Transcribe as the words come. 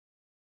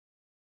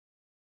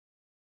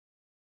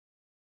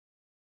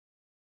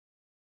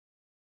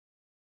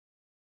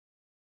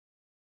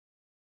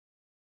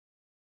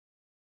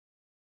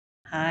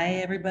Hi,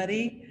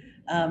 everybody.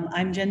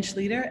 I'm Jen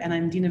Schlueter, and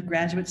I'm Dean of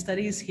Graduate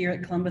Studies here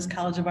at Columbus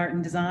College of Art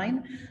and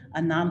Design, a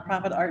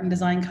nonprofit art and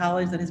design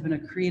college that has been a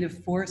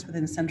creative force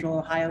within Central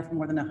Ohio for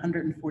more than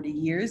 140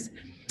 years.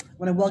 I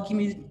want to welcome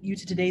you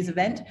to today's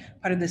event,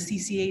 part of the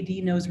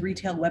CCAD Knows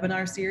Retail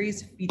webinar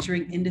series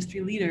featuring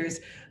industry leaders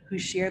who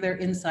share their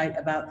insight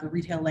about the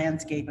retail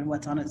landscape and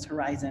what's on its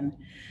horizon.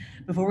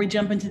 Before we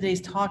jump into today's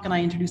talk and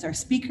I introduce our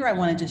speaker, I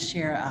want to just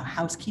share a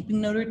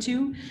housekeeping note or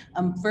two.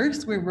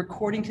 First, we're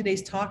recording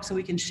today's talk so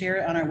we can share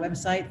it on our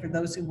website for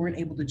those who weren't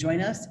able to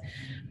join us.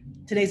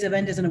 Today's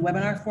event is in a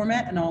webinar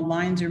format and all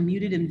lines are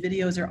muted and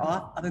videos are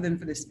off other than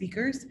for the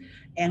speakers.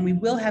 And we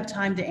will have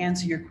time to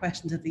answer your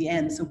questions at the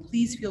end. So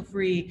please feel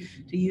free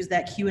to use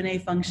that Q&A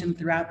function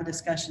throughout the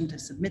discussion to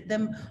submit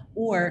them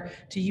or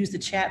to use the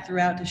chat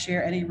throughout to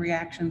share any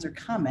reactions or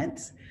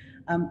comments.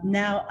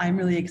 Now I'm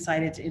really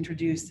excited to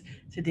introduce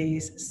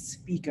today's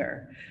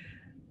speaker.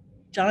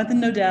 Jonathan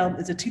Knodell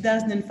is a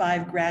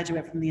 2005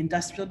 graduate from the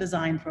Industrial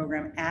Design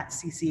program at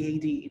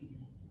CCAD.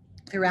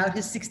 Throughout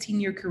his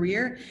 16-year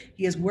career,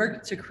 he has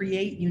worked to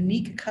create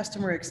unique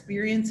customer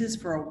experiences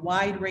for a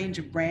wide range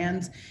of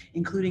brands,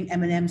 including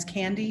M&M's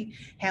Candy,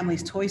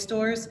 Hamley's Toy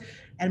Stores,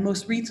 and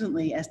most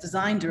recently as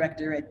design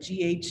director at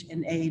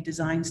GH+A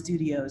Design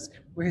Studios,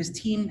 where his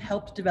team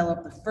helped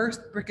develop the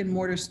first brick and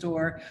mortar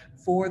store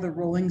for the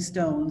Rolling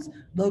Stones,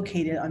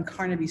 located on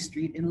Carnaby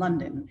Street in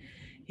London.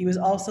 He was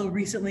also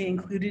recently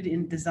included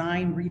in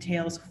Design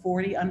Retail's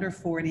 40 Under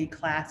 40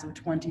 class of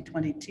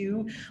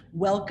 2022.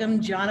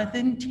 Welcome,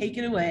 Jonathan. Take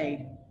it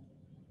away.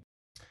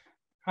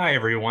 Hi,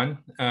 everyone.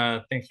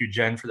 Thank you,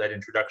 Jen, for that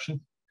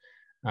introduction.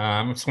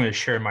 I'm just going to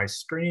share my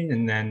screen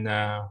and then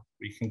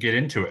we can get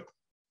into it.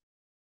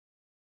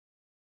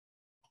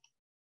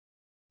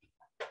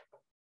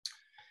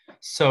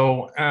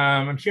 So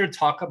I'm here to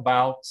talk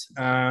about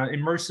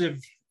immersive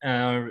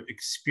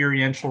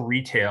experiential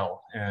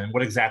retail and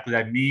what exactly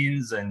that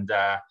means and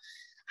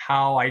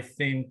how I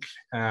think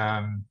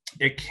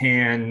it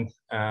can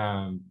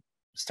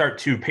start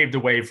to pave the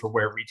way for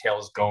where retail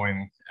is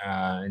going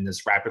in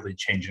this rapidly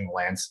changing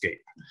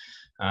landscape.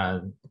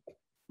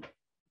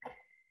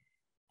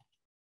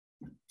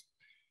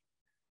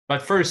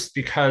 But first,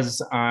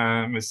 because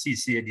I'm a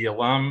CCAD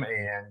alum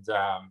and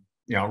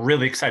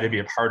really excited to be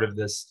a part of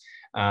this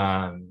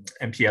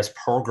MPS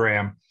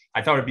program,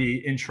 I thought it'd be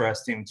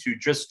interesting to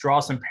just draw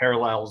some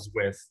parallels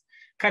with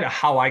kind of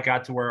how I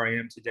got to where I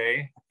am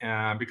today,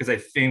 because I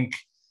think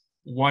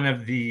one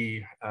of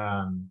the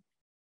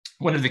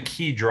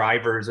key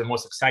drivers and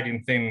most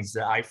exciting things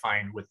that I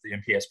find with the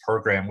MPS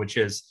program, which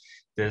is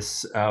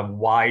this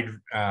wide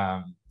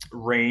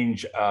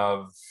range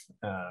of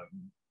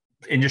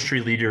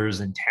industry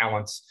leaders and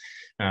talents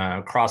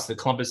across the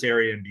Columbus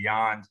area and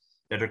beyond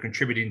that are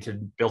contributing to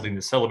building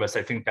the syllabus.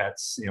 I think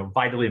that's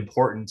vitally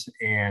important.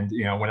 And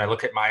when I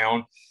look at my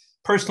own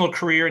personal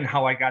career and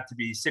how I got to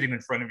be sitting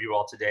in front of you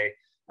all today,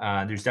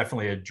 there's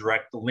definitely a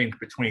direct link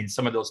between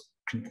some of those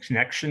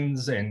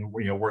connections and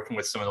working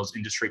with some of those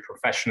industry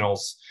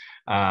professionals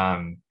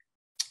and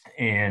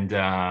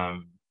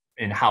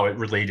how it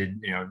related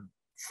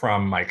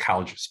from my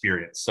college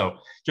experience. So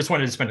just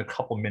wanted to spend a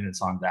couple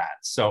minutes on that.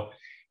 So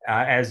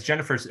as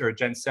Jen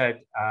said,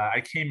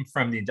 I came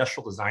from the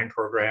industrial design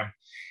program.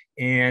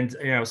 And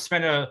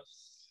spent a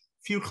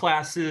few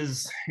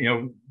classes,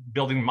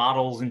 building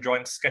models and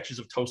drawing sketches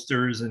of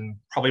toasters, and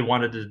probably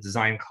wanted to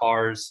design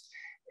cars.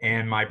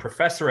 And my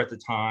professor at the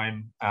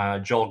time,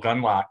 Joel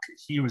Gunlock,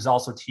 he was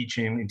also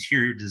teaching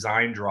interior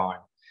design drawing,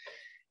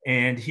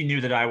 and he knew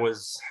that I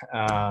was,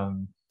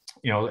 had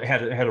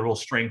a real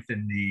strength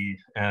in the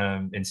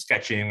in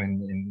sketching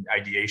and in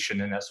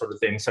ideation and that sort of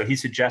thing. So he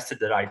suggested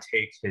that I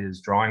take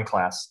his drawing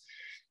class.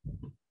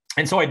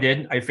 And so I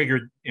did. I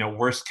figured,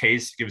 worst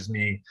case, gives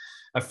me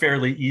a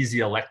fairly easy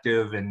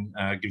elective and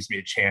gives me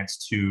a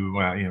chance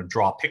to,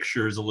 draw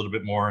pictures a little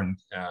bit more, and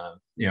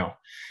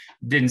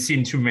didn't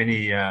seem too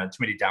many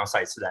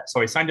downsides to that.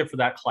 So I signed up for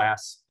that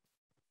class,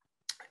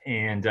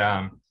 and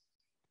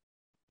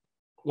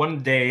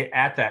one day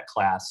at that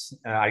class,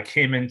 I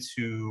came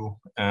into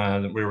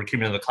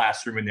the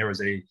classroom, and there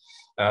was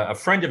a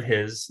friend of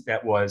his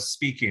that was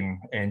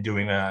speaking and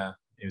doing a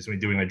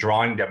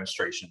drawing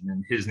demonstration,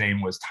 and his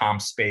name was Tom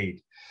Spade,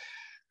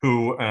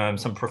 who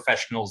some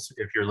professionals,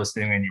 if you're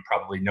listening and you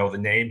probably know the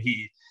name,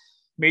 he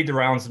made the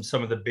rounds of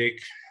some of the big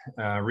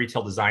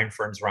retail design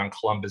firms around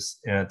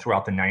Columbus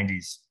throughout the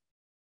 90s.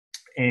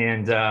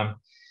 And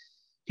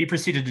he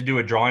proceeded to do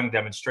a drawing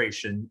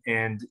demonstration,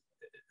 and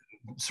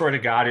sort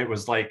of it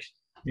was like,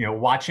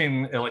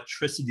 watching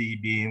electricity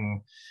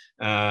being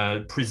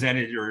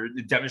presented or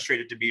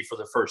demonstrated to me for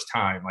the first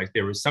time. Like,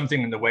 there was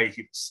something in the way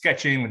he was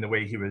sketching and the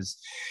way he was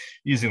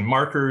using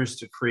markers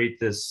to create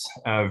this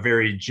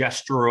very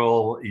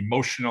gestural,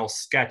 emotional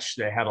sketch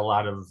that had a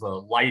lot of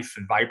life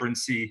and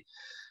vibrancy.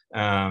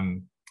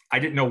 I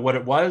didn't know what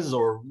it was,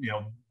 or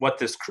what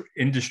this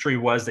industry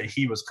was that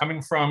he was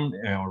coming from,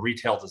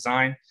 retail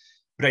design,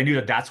 but I knew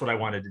that that's what I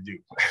wanted to do.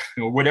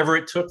 Whatever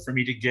it took for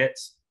me to get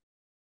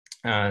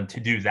to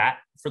do that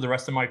for the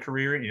rest of my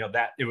career.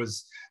 That it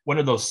was one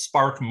of those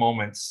spark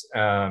moments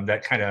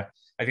that kind of,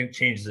 I think,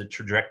 changed the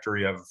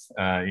trajectory of,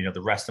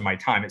 the rest of my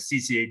time at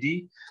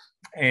CCAD,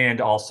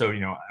 and also,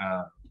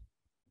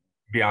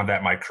 beyond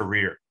that, my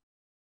career.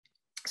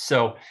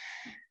 So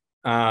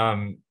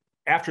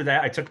after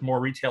that, I took more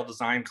retail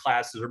design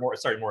classes, or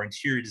more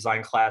interior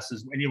design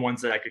classes, any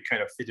ones that I could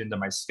kind of fit into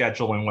my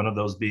schedule, and one of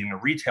those being a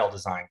retail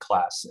design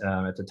class.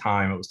 At the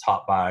time, it was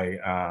taught by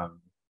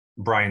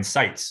Brian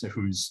Seitz,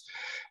 who's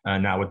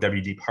now with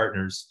WD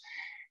Partners.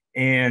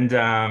 And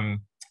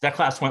that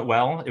class went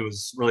well. It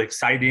was really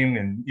exciting,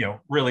 and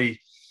really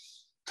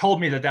told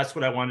me that that's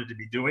what I wanted to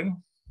be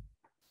doing.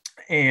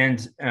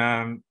 And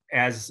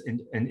as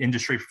an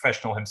industry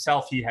professional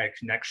himself, he had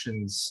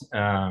connections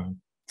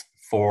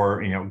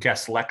for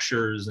guest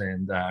lectures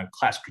and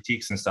class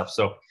critiques and stuff.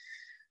 So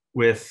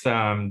with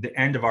the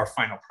end of our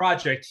final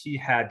project, he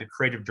had the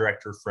creative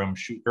director from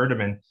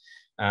Schutt-Gerdemann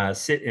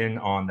sit in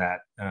on that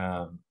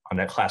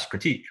class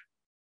critique.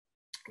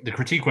 The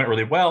critique went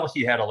really well.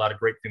 He had a lot of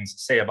great things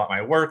to say about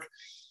my work.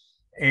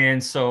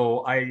 And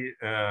so I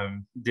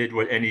did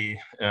what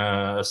any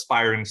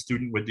aspiring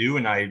student would do,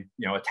 and I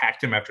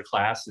attacked him after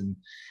class and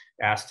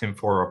asked him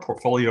for a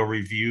portfolio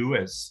review,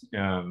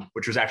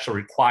 which was actually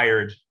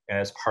required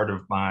as part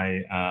of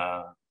my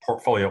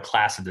portfolio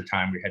class at the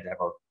time. We had to have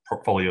our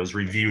portfolios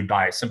reviewed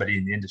by somebody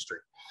in the industry.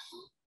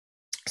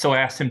 So I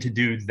asked him to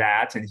do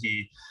that, and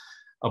he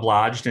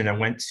obliged, and I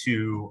went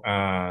to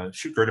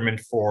Schutt-Gerdemann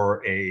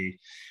for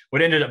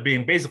what ended up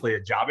being basically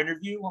a job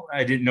interview.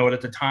 I didn't know it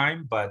at the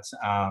time, but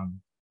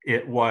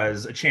it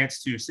was a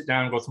chance to sit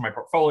down and go through my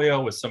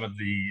portfolio with some of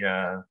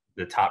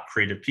the top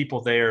creative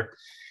people there.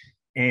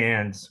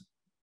 And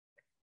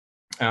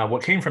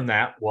what came from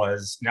that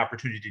was an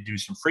opportunity to do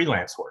some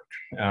freelance work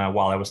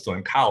while I was still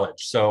in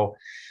college. So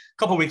a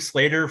couple of weeks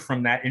later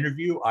from that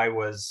interview, I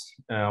was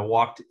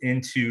walked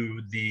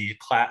into the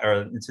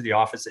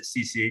office at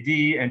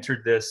CCAD,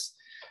 entered this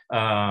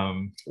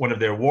one of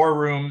their war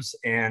rooms,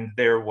 and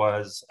there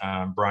was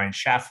Brian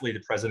Shaffley,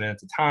 the president at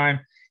the time,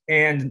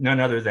 and none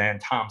other than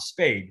Tom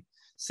Spade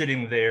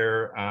sitting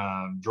there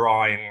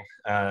drawing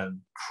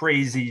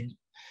crazy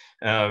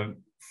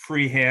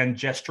freehand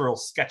gestural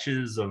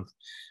sketches of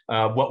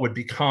what would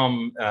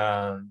become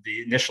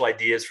the initial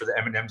ideas for the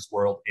M&M's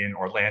world in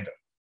Orlando.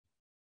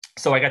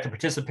 So I got to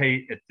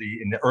participate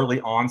in the early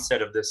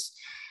onset of this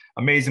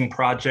amazing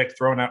project,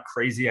 throwing out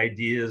crazy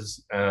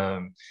ideas,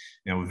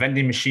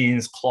 vending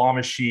machines, claw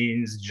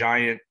machines,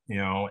 giant,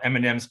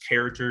 M&M's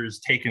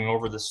characters taking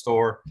over the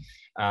store.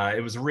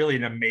 It was really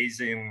an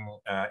amazing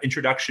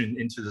introduction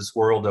into this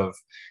world of,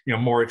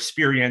 more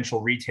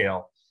experiential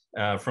retail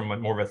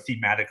from more of a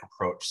thematic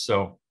approach.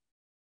 So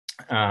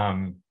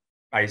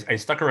I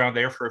stuck around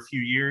there for a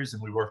few years,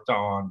 and we worked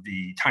on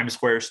the Times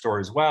Square store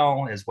as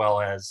well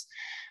as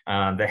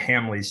the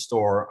Hamley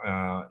store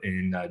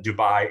in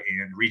Dubai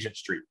and Regent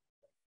Street.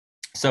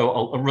 So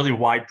a really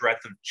wide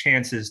breadth of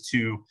chances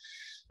to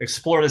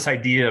explore this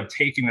idea of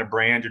taking a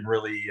brand and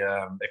really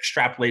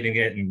extrapolating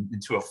it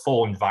into a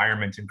full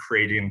environment and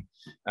creating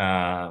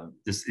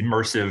this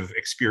immersive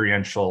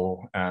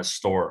experiential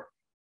store.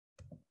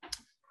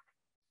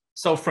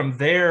 So from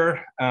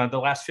there, the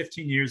last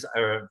 13 years,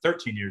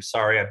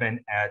 I've been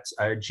at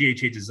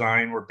GH+A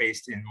Design. We're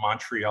based in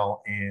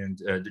Montreal and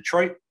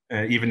Detroit,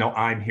 even though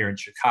I'm here in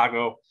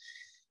Chicago.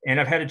 And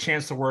I've had a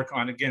chance to work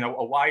on, again,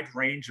 a wide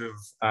range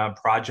of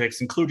projects,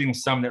 including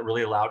some that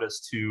really allowed us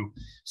to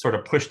sort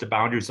of push the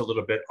boundaries a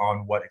little bit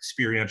on what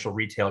experiential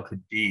retail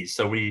could be.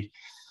 So we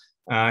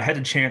had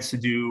a chance to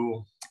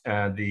do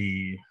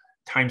the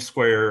Times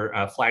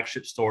Square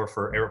flagship store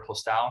for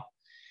Aéropostale.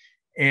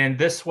 And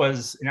this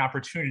was an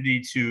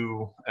opportunity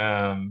to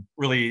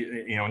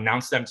really,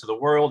 announce them to the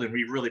world. And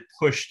we really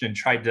pushed and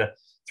tried to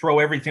throw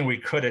everything we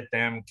could at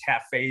them: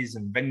 cafes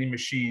and vending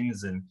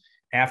machines and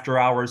after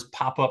hours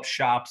pop-up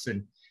shops,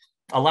 and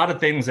a lot of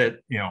things that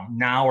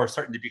now are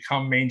starting to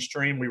become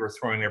mainstream. We were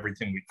throwing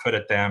everything we could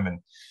at them,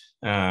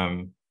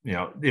 and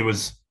it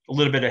was a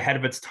little bit ahead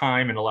of its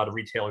time, and a lot of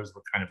retailers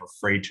were kind of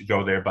afraid to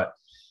go there, but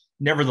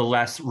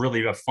nevertheless,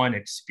 really a fun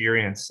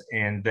experience.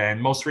 And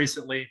then most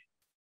recently,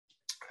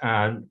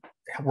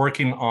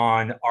 working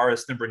on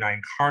RS number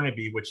 9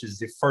 Carnaby, which is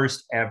the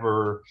first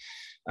ever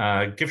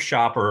gift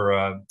shop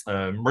or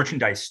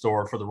merchandise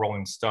store for the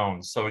Rolling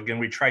Stones. So again,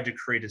 we tried to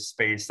create a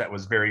space that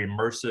was very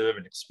immersive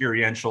and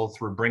experiential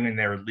through bringing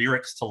their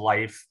lyrics to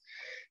life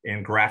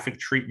in graphic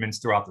treatments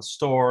throughout the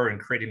store, and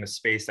creating a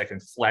space that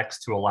can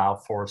flex to allow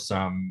for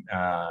some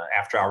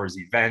after hours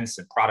events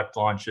and product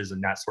launches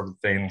and that sort of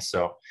thing.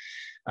 So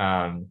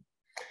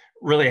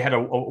really had a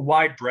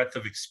wide breadth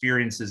of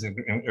experiences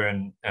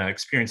and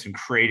experience in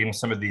creating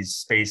some of these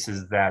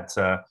spaces that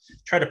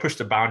try to push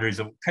the boundaries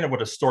of kind of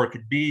what a store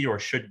could be or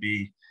should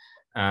be,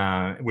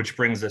 which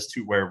brings us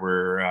to where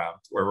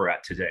we're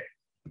at today.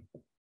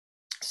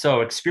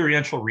 So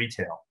experiential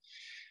retail.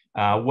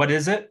 What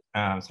is it?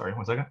 Sorry,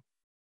 one second.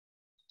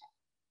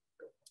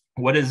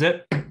 What is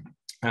it?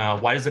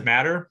 Why does it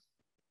matter?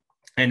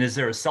 And is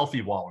there a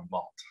selfie wall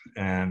involved?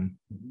 And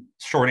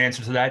short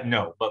answer to that,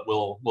 no, but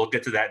we'll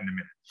get to that in a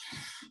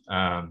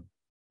minute.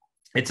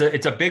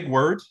 It's a big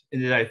word,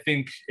 and I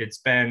think it's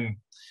been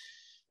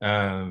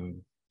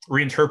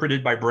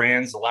reinterpreted by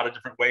brands a lot of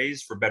different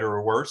ways, for better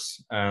or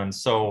worse.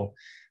 So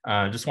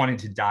just wanting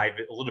to dive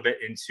a little bit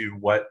into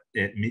what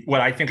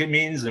I think it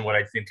means and what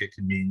I think it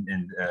can mean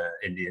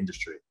in the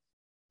industry.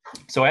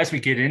 So as we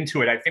get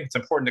into it, I think it's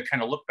important to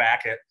kind of look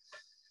back at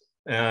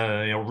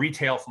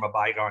retail from a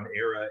bygone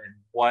era and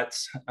what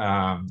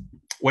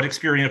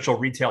experiential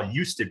retail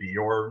used to be,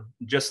 or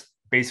just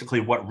basically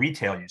what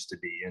retail used to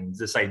be. And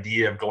this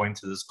idea of going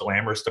to this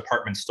glamorous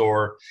department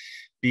store,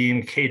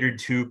 being catered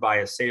to by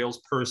a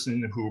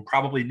salesperson who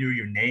probably knew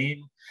your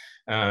name,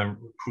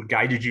 who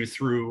guided you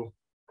through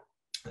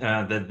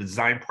the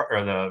design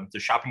or the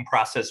shopping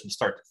process from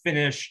start to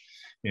finish,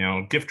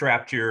 gift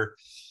wrapped your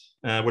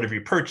whatever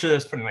you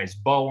purchased, put a nice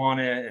bow on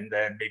it, and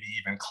then maybe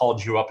even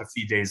called you up a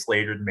few days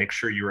later to make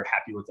sure you were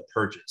happy with the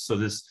purchase. So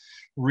this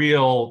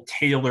real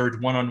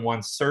tailored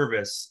one-on-one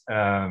service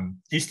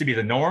used to be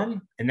the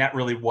norm, and that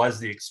really was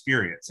the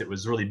experience. It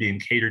was really being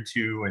catered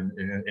to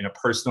in a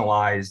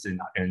personalized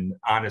and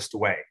honest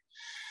way.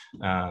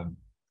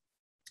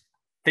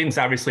 Things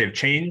obviously have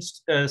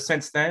changed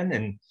since then,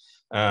 and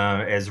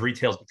as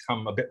retail's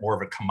become a bit more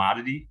of a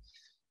commodity.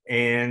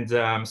 And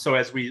so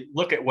as we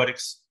look at what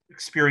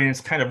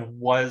experience kind of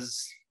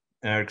was,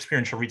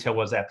 experiential retail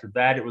was after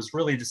that, it was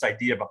really this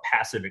idea of a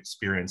passive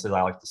experience, as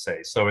I like to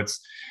say. So it's,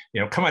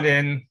 come on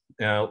in,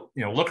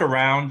 look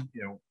around,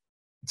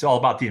 it's all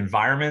about the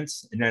environment,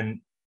 and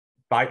then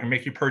buy or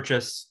make your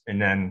purchase,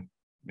 and then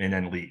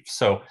leave.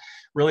 So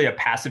really a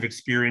passive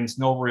experience,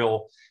 no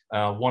real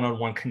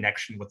one-on-one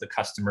connection with the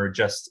customer,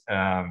 just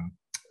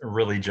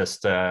really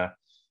just an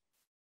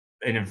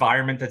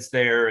environment that's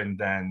there, and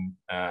then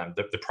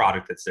the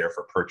product that's there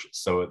for purchase.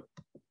 So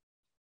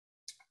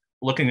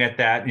looking at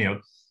that,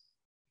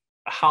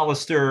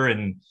 Hollister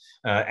and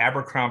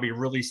Abercrombie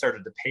really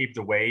started to pave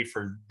the way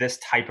for this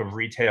type of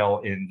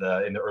retail in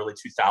the early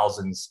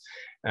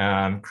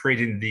 2000s,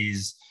 creating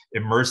these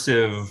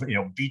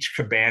immersive, beach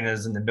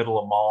cabanas in the middle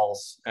of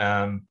malls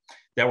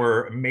that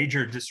were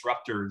major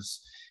disruptors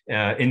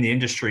in the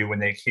industry when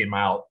they came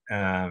out.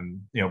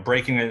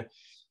 Breaking it,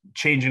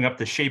 changing up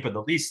the shape of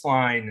the lease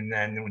line, and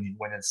then when you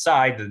went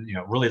inside,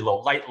 the really low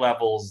light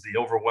levels, the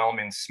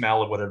overwhelming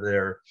smell of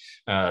whatever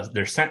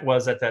their scent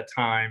was at that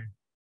time.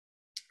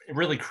 It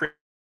really created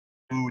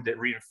food that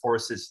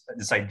reinforces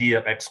this idea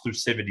of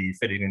exclusivity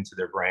fitting into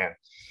their brand.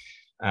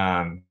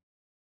 And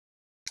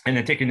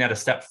then taking that a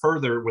step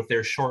further with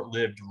their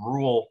short-lived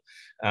rural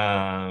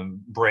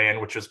brand,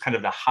 which was kind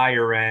of the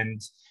higher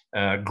end,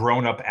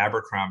 grown-up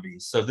Abercrombie.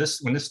 So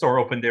when this store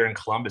opened there in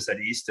Columbus at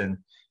Easton,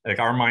 like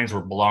our minds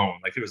were blown.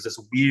 Like it was this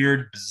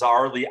weird,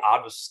 bizarrely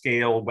out of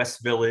scale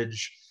West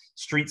Village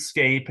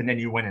streetscape, and then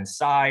you went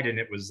inside and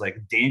it was like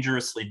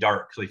dangerously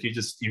dark. Like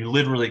you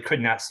literally could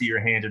not see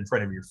your hand in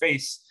front of your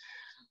face,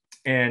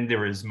 and there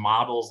was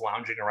models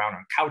lounging around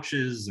on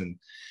couches, and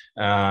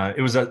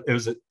it was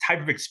a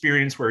type of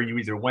experience where you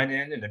either went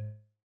in and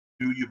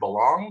knew you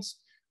belonged,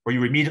 or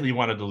you immediately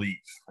wanted to leave,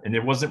 and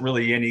there wasn't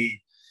really any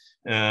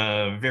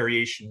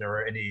variation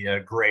or any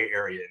gray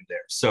area in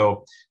there.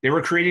 So they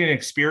were creating an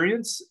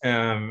experience,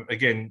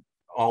 again,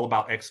 all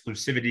about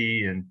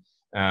exclusivity, and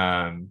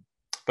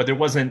but there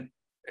wasn't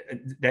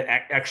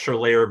that extra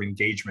layer of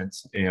engagement,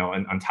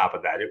 on top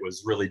of that. It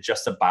was really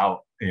just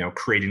about,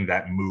 creating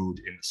that mood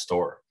in the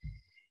store.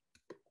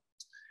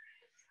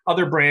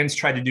 Other brands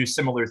tried to do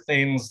similar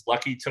things.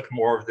 Lucky took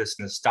more of this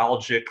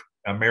nostalgic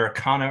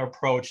Americana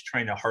approach,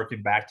 trying to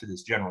harken back to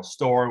this general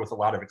store with a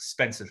lot of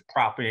expensive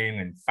propping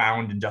and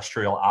found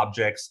industrial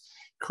objects,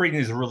 creating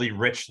these really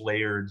rich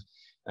layered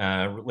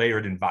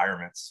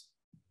environments.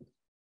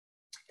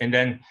 And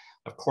then,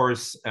 of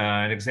course,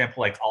 an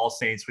example like All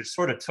Saints, which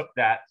sort of took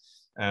that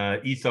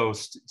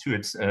ethos to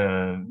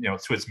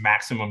its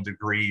maximum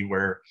degree,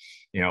 where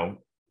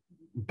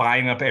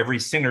buying up every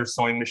Singer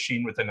sewing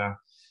machine within a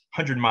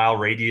 100-mile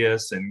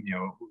radius, and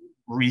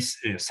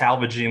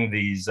salvaging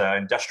these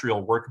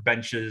industrial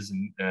workbenches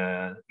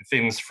and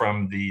things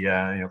from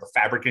the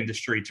fabric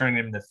industry, turning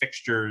them into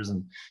fixtures,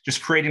 and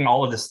just creating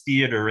all of this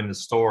theater in the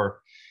store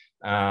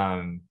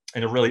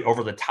in a really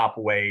over-the-top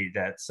way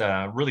that's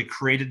really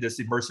created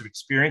this immersive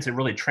experience. It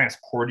really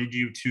transported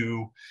you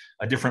to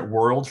a different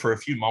world for a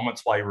few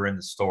moments while you were in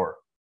the store.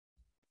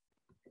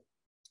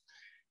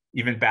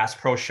 Even Bass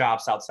Pro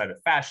Shops outside of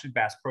fashion,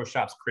 Bass Pro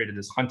Shops created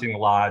this hunting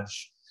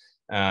lodge,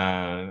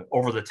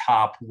 over the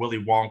top,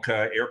 Willy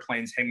Wonka,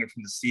 airplanes hanging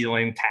from the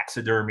ceiling,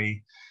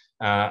 taxidermy.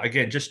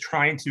 Again, just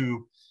trying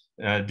to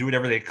do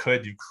whatever they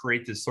could to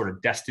create this sort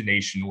of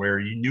destination where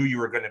you knew you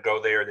were going to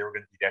go there. They were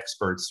going to be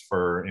experts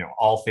for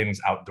all things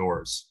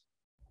outdoors.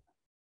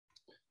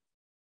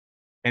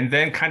 And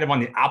then kind of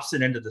on the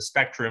opposite end of the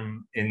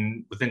spectrum,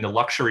 within the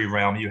luxury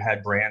realm, you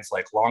had brands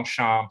like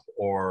Longchamp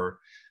or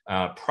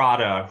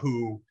Prada,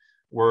 who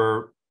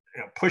were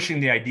pushing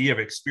the idea of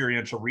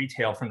experiential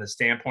retail from the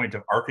standpoint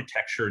of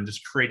architecture and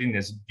just creating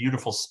this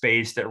beautiful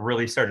space that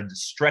really started to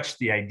stretch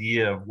the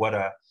idea of what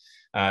a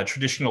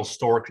traditional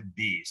store could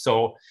be.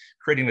 So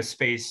creating a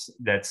space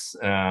that's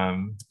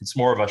it's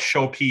more of a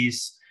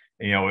showpiece.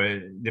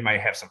 They might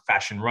have some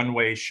fashion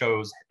runway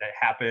shows that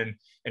happen,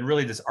 and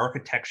really this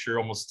architecture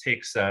almost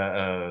takes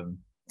a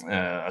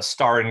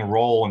starring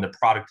role, and the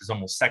product is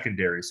almost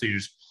secondary. So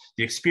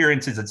the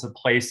experience is it's a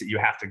place that you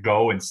have to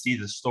go and see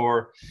the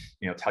store,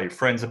 tell your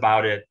friends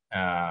about it.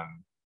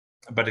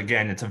 But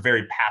again, it's a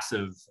very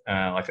passive,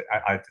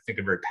 I think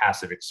a very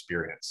passive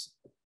experience.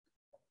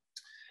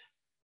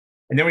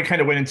 And then we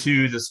kind of went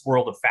into this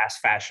world of fast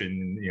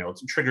fashion,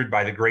 it's triggered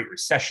by the Great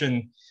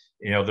Recession.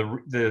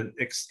 The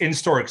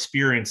in-store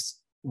experience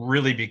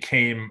really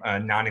became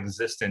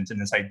non-existent in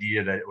this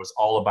idea that it was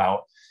all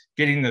about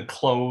getting the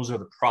clothes or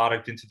the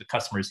product into the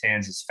customer's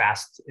hands as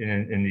fast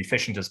and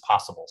efficient as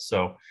possible.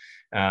 So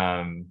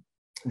the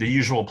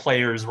usual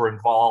players were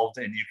involved,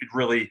 and you could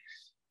really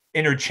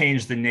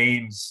interchange the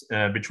names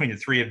between the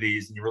three of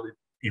these, and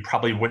you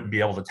probably wouldn't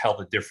be able to tell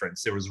the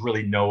difference. There was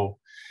really no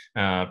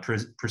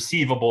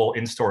perceivable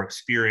in-store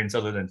experience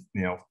other than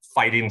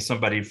fighting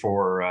somebody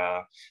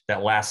for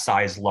that last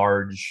size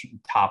large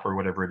top or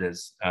whatever it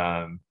is.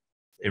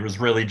 It was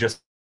really just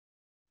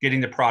getting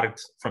the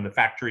product from the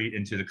factory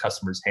into the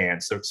customer's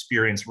hands. So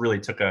experience really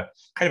took a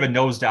kind of a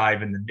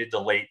nosedive in the mid to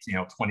late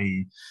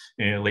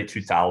late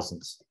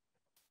 2000s.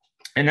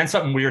 And then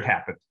something weird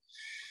happened.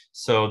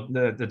 So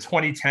the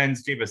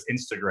 2010s gave us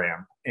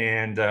Instagram,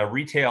 and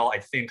retail, I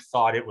think,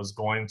 thought it was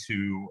going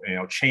to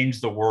change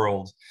the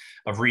world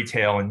of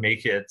retail and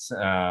make it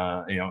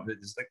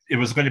it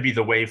was going to be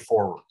the way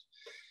forward.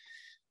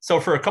 So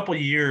for a couple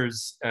of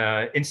years,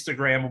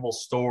 Instagrammable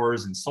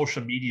stores and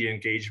social media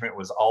engagement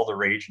was all the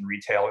rage in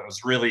retail. It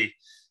was really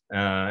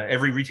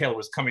every retailer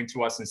was coming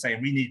to us and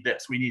saying, we need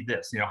this, we need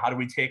this. How do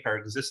we take our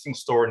existing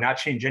store, not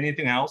change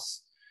anything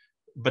else,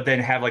 but then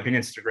have like an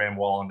Instagram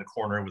wall in the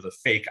corner with a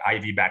fake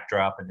ivy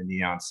backdrop and a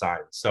neon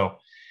sign. So,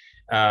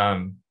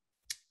 and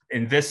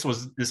this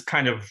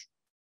kind of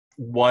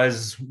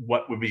was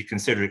what would be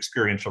considered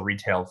experiential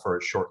retail for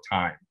a short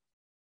time.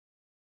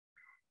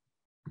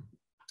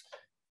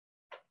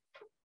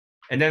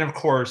 And then, of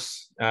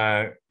course,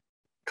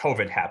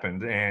 COVID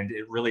happened, and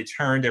it really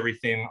turned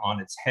everything on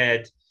its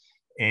head.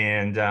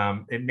 And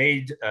it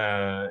made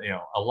a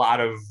lot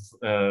of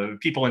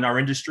people in our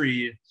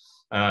industry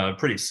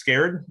pretty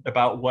scared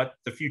about what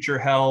the future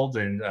held.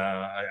 And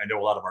I know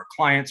a lot of our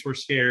clients were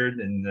scared,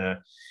 and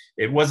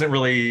it wasn't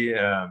really,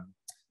 there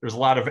was a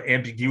lot of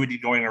ambiguity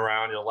going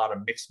around and a lot of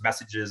mixed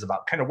messages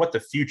about kind of what the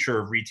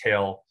future of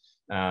retail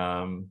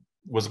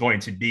was going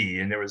to be.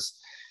 And there was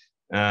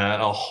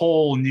a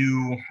whole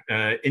new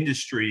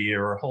industry,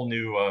 or a whole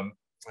new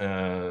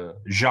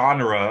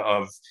genre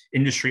of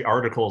industry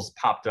articles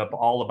popped up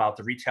all about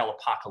the retail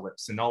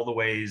apocalypse and all the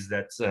ways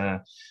that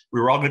we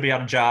were all going to be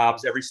out of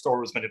jobs. Every store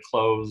was going to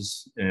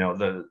close.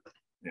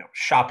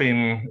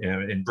 Shopping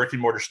in brick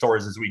and mortar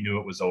stores as we knew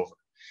it was over.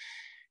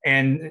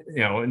 And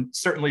and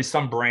certainly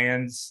some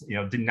brands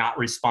did not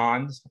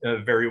respond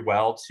very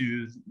well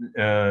to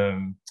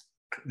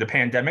the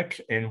pandemic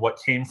and what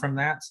came from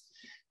that.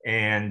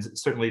 And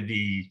certainly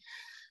the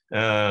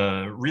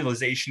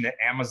realization that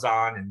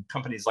Amazon and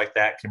companies like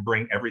that can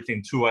bring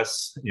everything to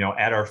us,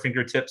 at our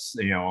fingertips,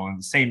 on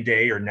the same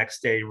day or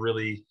next day,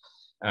 really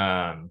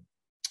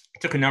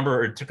took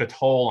a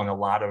toll on a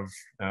lot of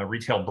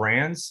retail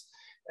brands.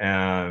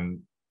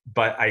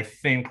 But I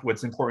think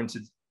what's important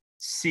to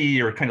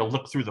see, or kind of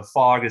look through the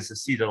fog, is to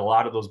see that a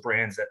lot of those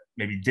brands that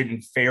maybe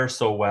didn't fare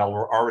so well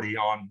were already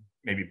on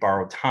maybe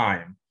borrowed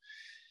time.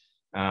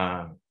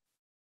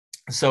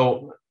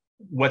 So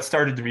what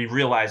started to be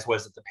realized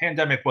was that the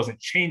pandemic wasn't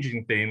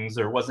changing things,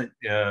 or wasn't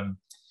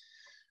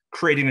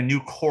creating a new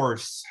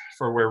course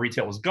for where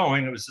retail was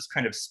going. It was just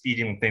kind of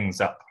speeding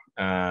things up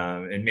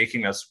and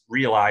making us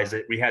realize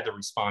that we had to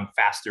respond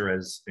faster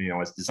as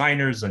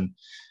designers, and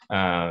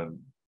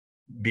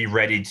be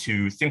ready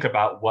to think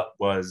about what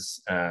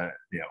was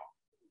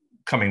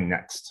coming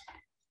next.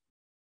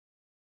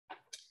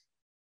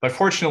 But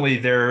fortunately,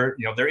 there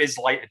is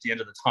light at the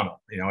end of the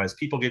tunnel. As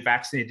people get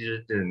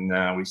vaccinated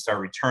and we start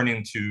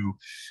returning to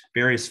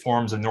various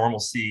forms of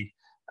normalcy,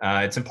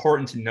 it's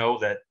important to know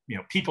that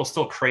people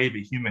still crave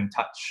a human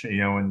touch.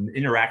 And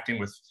interacting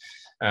with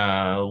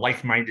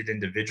like-minded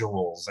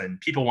individuals, and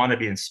people want to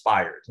be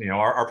inspired.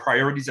 Our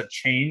priorities have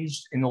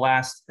changed in the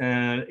last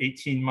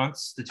 18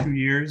 months to 2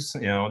 years.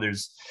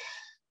 There's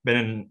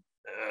been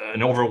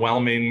an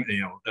overwhelming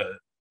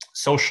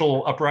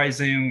social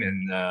uprising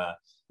and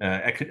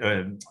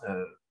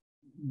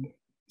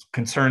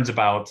concerns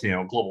about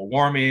global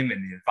warming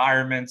and the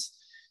environment.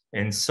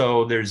 And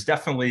so there's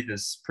definitely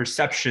this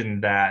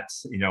perception that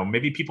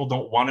maybe people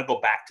don't want to go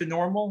back to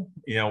normal.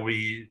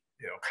 We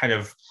kind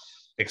of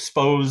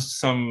exposed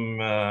some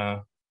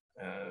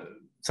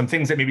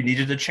things that maybe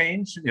needed to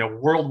change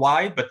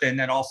worldwide, but then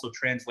that also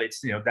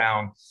translates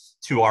down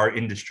to our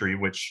industry,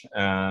 which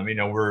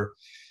we're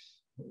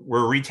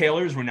we're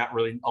retailers. We're not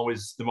really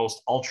always the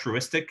most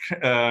altruistic.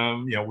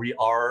 We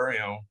are,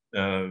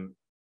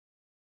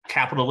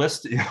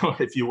 capitalist,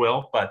 if you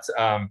will, but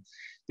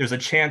there's a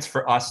chance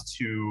for us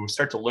to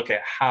start to look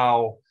at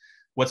how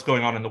what's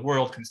going on in the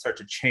world can start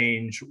to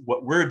change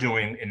what we're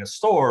doing in the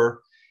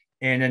store,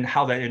 and then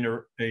how that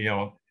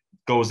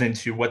goes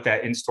into what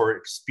that in-store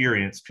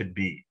experience could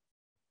be.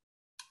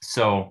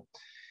 So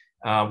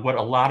what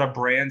a lot of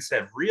brands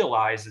have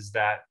realized is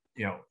that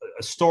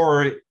a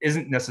store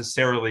isn't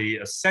necessarily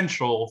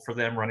essential for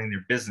them running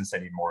their business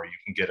anymore. You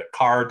can get a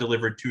car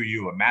delivered to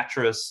you, a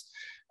mattress,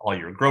 all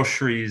your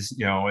groceries,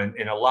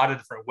 in a lot of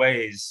different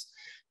ways.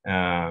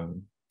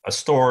 A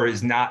store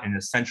is not an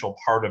essential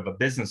part of a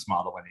business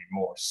model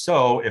anymore.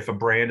 So if a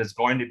brand is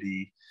going to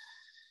be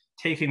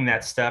taking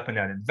that step and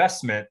that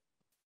investment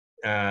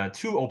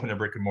to open a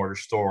brick and mortar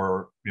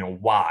store,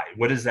 why?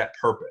 What is that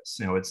purpose?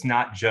 It's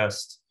not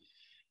just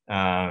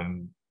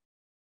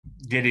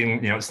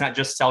it's not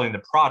just selling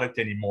the product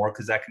anymore,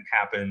 because that can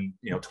happen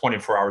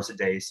 24 hours a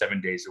day,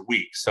 7 days a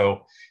week.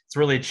 So it's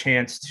really a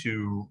chance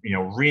to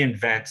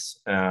reinvent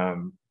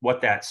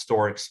what that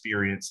store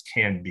experience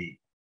can be.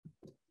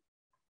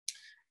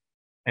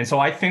 And so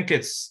I think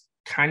it's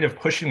kind of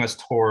pushing us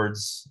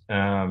towards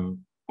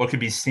what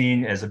could be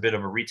seen as a bit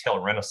of a retail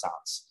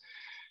renaissance.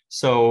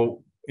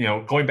 So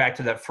going back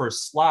to that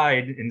first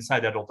slide,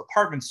 inside that old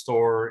department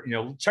store,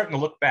 starting to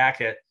look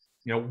back at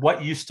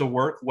what used to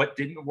work, what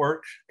didn't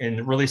work,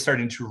 and really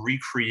starting to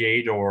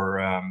recreate or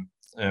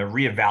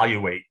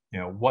reevaluate,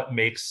 what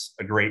makes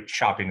a great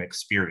shopping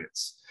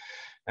experience.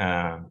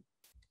 And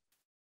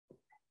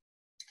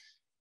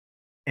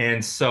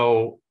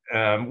so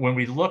when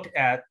we look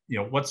at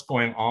what's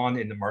going on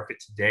in the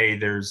market today,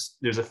 there's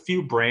a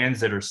few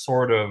brands that are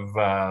sort of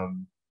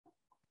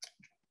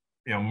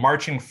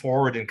marching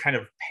forward and kind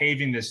of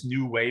paving this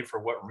new way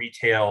for what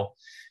retail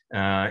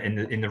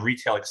in the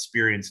retail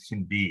experience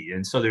can be.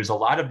 And so there's a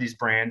lot of these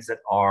brands that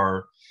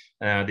are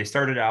they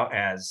started out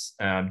as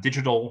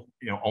digital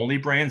only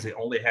brands. They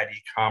only had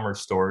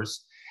e-commerce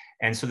stores,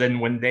 and so then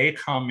when they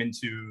come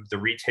into the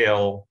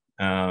retail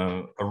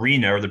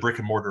arena, or the brick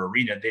and mortar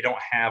arena, they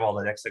don't have all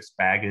that excess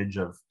baggage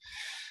of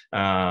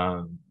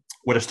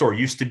what a store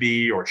used to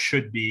be or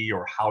should be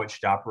or how it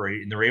should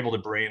operate, and they're able to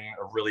bring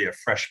a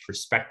fresh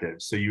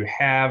perspective. So you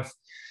have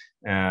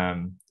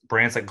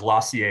brands like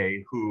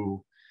Glossier,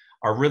 who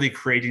are really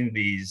creating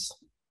these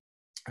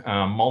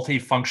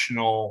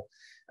multifunctional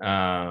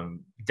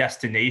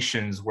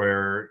destinations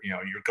where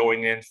you're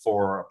going in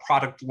for a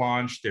product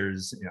launch.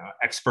 There's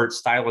expert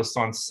stylists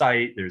on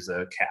site. There's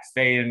a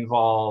cafe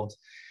involved.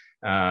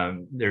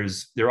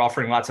 They're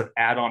offering lots of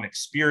add-on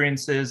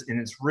experiences, and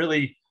it's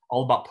really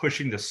all about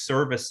pushing the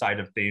service side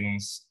of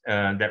things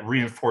that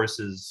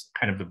reinforces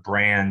kind of the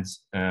brand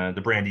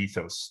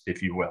ethos,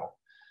 if you will.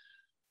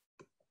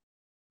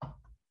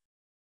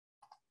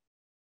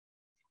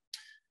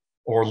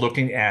 Or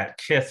looking at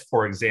Kith,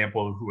 for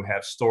example, who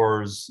have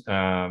stores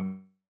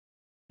in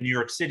New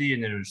York City,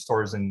 and then there's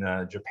stores in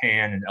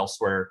Japan and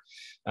elsewhere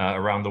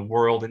around the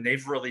world. And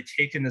they've really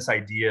taken this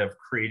idea of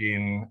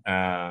creating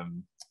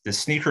the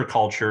sneaker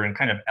culture and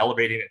kind of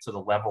elevating it to the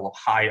level of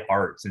high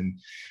art, and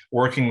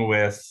working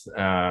with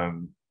a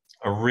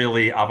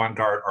really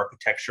avant-garde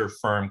architecture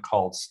firm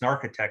called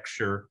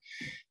Snarkitecture.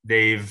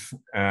 They've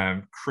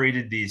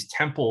created these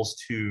temples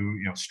to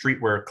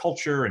streetwear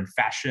culture and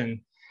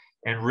fashion,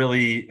 and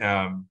really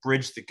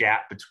bridge the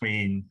gap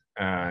between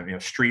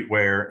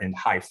streetwear and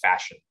high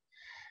fashion.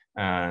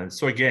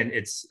 So again,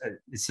 it's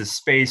a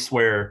space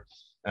where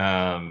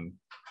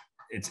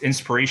it's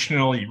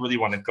inspirational. You really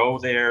want to go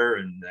there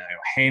and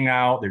hang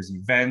out. There's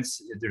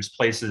events. There's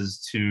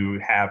places to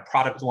have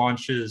product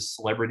launches,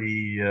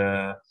 celebrity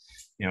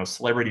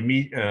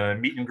meet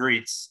and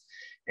greets,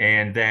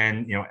 and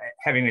then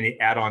having any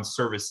add-on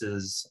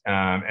services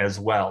as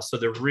well. So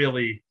they're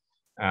really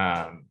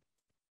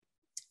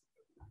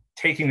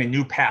taking a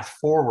new path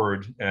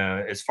forward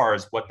as far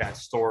as what that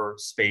store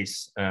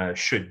space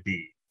should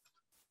be.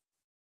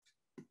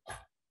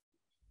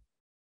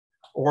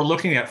 Or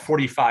looking at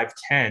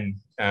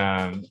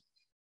 4510,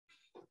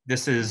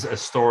 this is a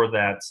store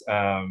that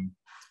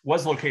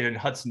was located in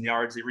Hudson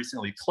Yards. They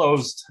recently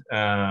closed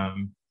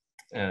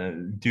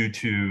due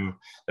to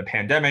the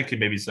pandemic and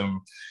maybe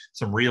some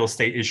real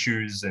estate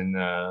issues and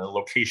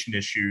location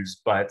issues.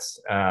 But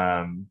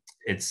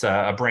it's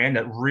a brand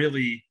that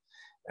really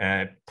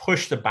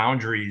pushed the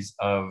boundaries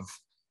of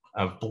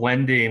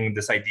blending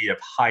this idea of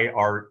high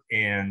art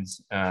and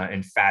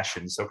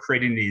fashion. So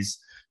creating these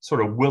sort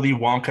of Willy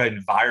Wonka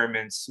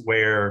environments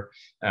where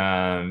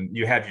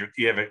you have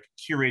a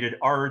curated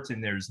art,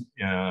 and there's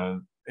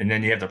and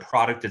then you have the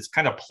product that's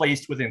kind of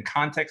placed within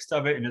context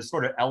of it, and it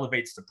sort of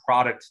elevates the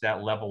product to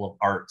that level of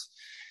art.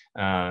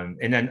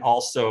 And then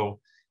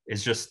also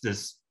is just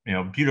this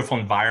beautiful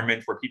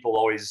environment where people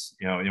always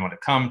you want to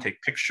come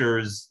take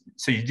pictures.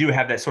 So you do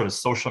have that sort of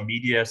social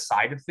media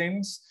side of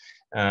things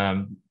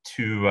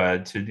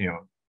to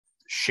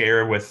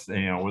share with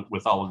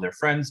with all of their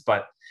friends,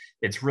 but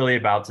it's really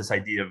about this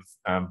idea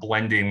of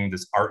blending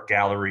this art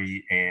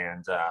gallery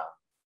and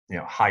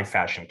high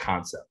fashion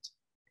concept.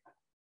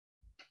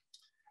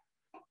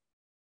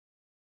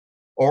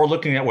 Or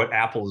looking at what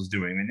Apple is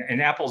doing,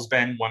 and Apple's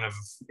been one of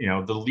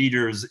the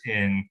leaders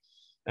in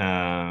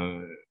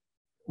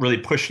really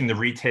pushing the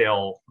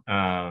retail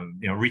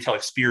retail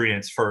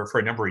experience for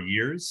a number of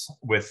years,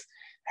 with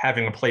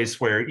having a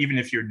place where even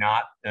if you're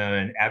not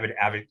an avid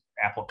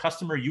Apple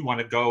customer, you want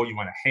to go, you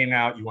want to hang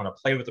out, you want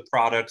to play with the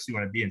products, you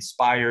want to be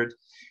inspired.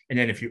 And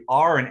then if you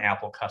are an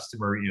Apple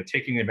customer,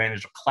 taking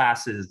advantage of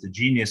classes, the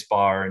Genius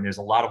Bar, and there's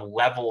a lot of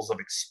levels of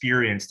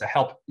experience to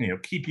help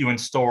keep you in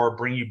store,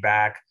 bring you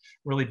back,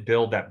 really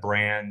build that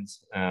brand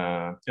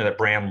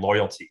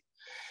loyalty.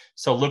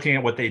 So looking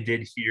at what they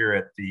did here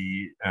at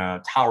the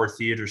Tower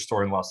Theater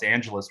store in Los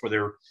Angeles, where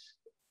they're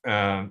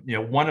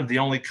one of the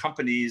only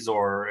companies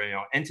or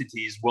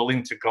entities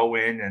willing to go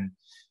in and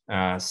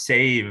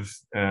save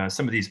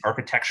some of these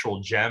architectural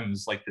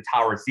gems like the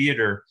Tower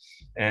Theater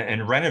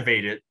and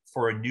renovate it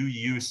for a new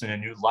use and a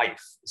new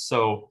life.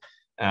 So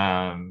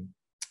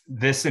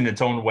this in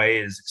its own way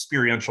is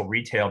experiential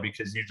retail,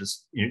 because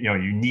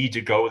you need to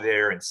go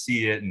there and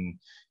see it, and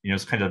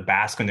it's kind of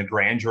bask in the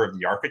grandeur of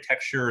the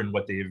architecture and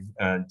what they've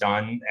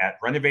done at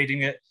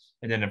renovating it.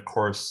 And then of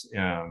course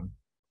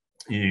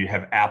you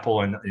have Apple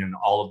and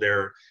all of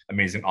their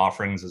amazing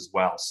offerings as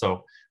well.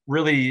 So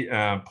really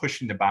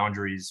pushing the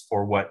boundaries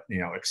for what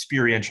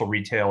experiential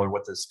retail, or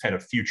what this kind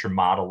of future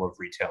model of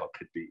retail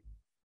could be.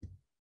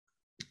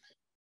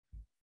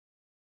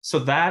 So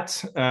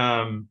that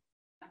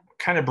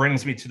kind of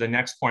brings me to the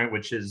next point,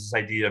 which is this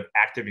idea of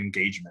active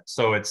engagement.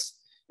 So it's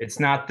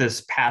not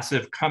this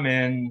passive come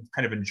in,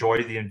 kind of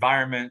enjoy the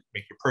environment,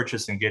 make your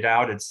purchase and get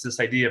out. It's this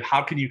idea of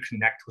how can you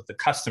connect with the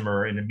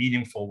customer in a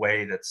meaningful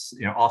way that's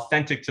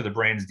authentic to the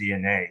brand's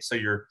DNA. So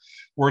you're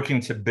working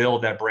to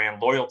build that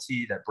brand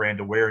loyalty, that brand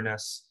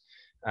awareness,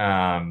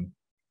 and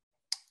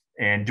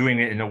doing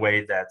it in a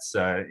way that's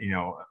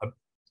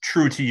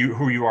true to you,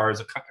 who you are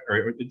as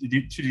or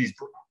to these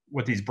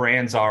what these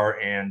brands are,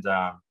 and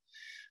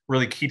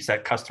really keeps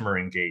that customer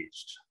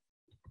engaged.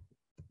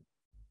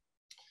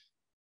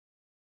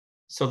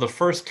 So the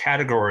first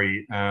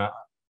category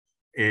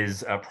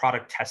is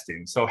product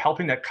testing. So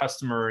helping that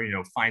customer,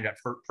 find that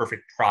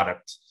perfect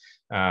product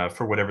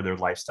for whatever their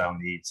lifestyle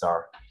needs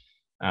are.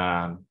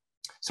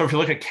 So if you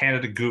look at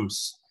Canada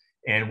Goose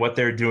and what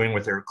they're doing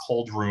with their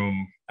cold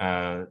room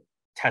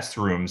test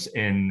rooms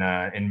in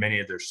many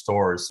of their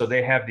stores, so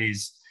they have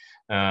these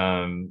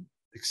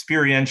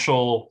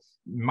experiential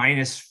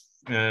minus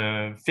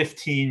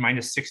 15,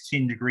 minus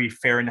 16 degree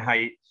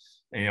Fahrenheit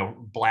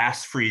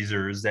blast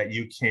freezers that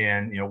you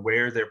can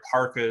wear their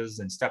parkas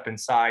and step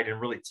inside and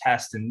really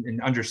test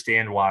and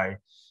understand why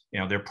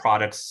their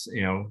products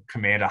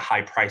command a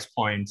high price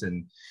point,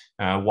 and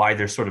why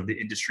they're sort of the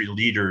industry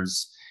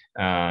leaders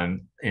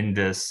in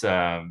this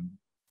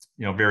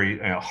very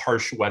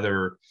harsh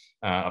weather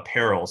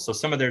apparel. So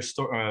some of their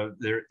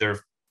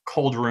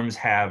cold rooms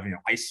have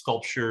ice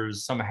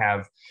sculptures, some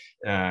have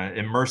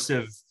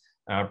immersive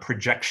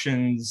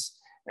projections,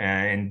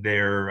 and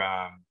their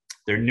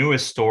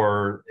newest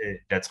store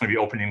that's going to be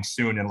opening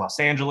soon in Los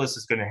Angeles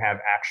is going to have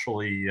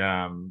actually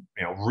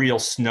real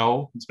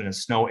snow. It's going to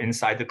snow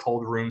inside the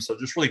cold room. So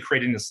just really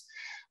creating this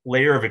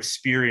layer of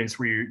experience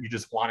where you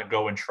just want to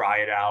go and try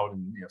it out,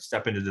 and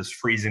step into this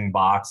freezing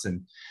box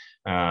and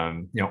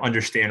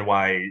understand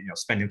why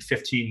spending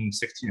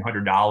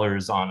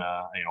 $1,600 on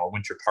a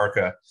winter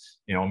parka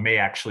may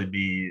actually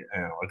be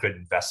a good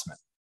investment.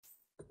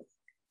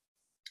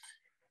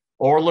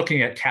 Or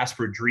looking at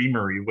Casper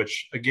Dreamery,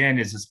 which again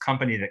is this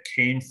company that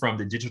came from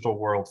the digital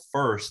world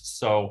first.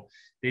 So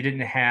they didn't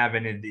have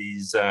any of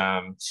these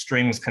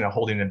strings kind of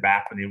holding them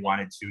back when they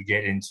wanted to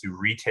get into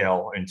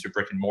retail, into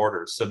brick and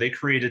mortar. So they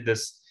created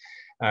this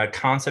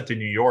concept in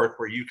New York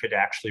where you could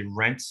actually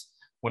rent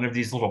one of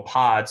these little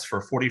pods for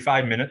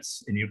 45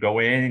 minutes, and you go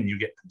in and you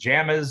get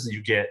pajamas,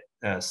 you get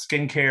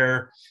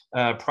skincare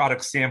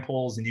product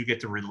samples, and you get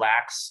to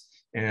relax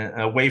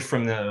away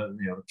from the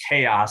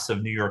chaos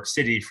of New York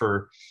City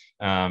for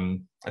I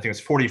think it's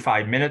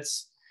 45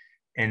 minutes.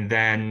 And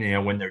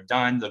then, when they're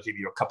done, they'll give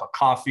you a cup of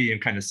coffee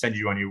and kind of send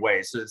you on your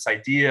way. So this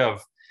idea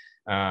of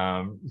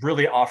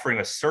really offering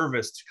a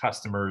service to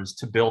customers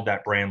to build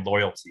that brand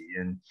loyalty,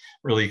 and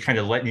really kind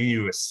of letting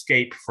you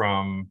escape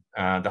from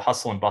the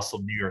hustle and bustle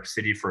of New York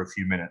City for a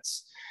few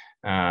minutes.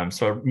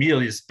 So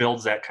immediately just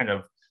builds that kind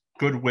of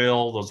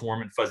goodwill, those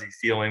warm and fuzzy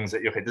feelings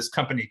that, okay, this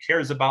company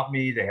cares about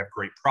me, they have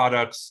great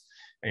products,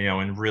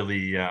 and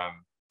really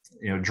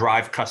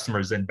drive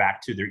customers then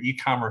back to their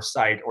e-commerce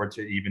site or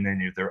to even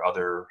any of their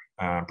other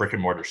brick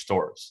and mortar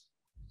stores.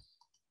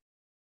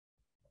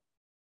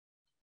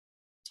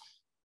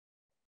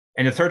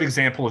 And a third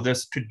example of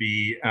this could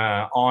be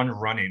On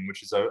Running,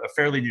 which is a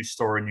fairly new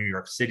store in New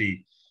York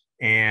City,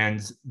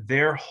 and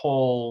their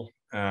whole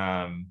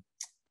brand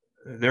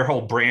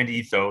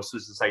ethos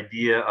is this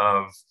idea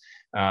of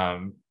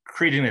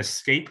creating an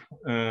escape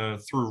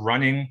through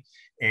running.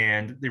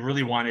 And they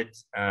really wanted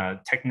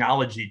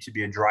technology to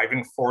be a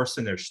driving force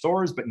in their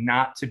stores, but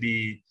not to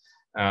be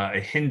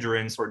a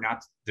hindrance, or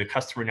not the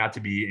customer not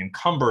to be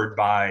encumbered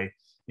by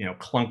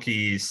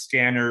clunky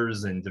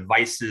scanners and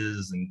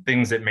devices and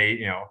things that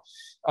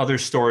other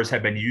stores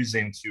have been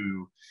using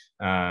to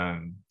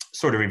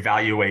sort of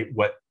evaluate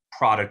what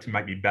product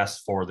might be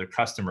best for their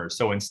customers.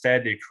 So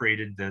instead, they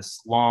created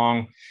this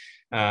long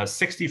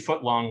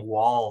 60-foot long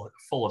wall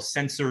full of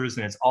sensors,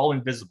 and it's all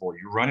invisible.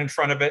 You run in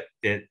front of it,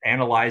 it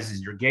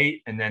analyzes your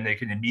gait, and then they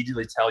can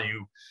immediately tell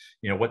you,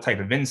 what type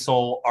of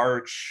insole,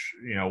 arch,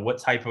 what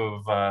type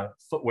of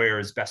footwear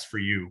is best for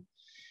you.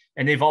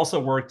 And they've also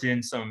worked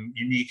in some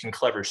unique and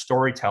clever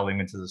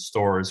storytelling into the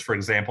stores. For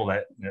example,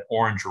 that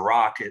orange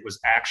rock, it was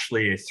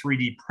actually a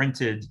 3D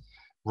printed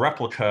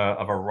replica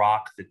of a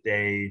rock that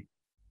they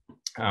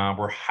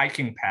were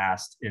hiking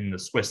past in the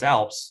Swiss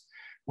Alps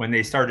when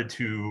they started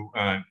to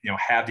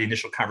have the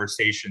initial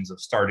conversations of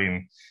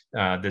starting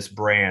this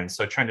brand.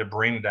 So trying to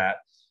bring that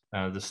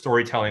the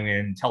storytelling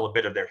in, tell a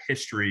bit of their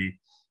history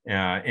in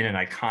an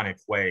iconic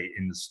way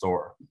in the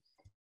store.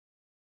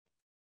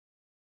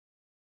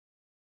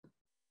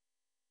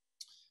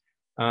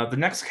 The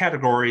next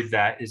category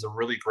that is a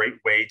really great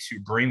way to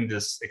bring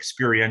this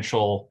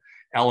experiential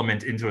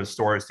element into a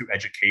store is through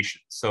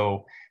education.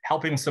 So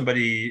helping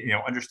somebody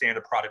understand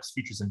a product's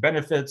features and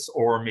benefits,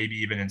 or maybe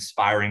even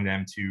inspiring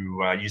them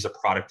to use a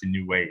product in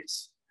new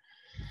ways.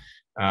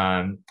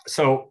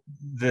 So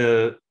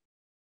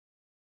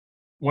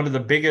one of the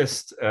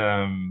biggest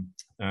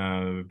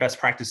best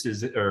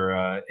practices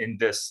in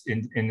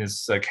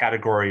this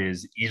category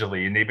is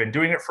Eataly, and they've been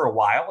doing it for a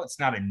while. It's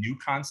not a new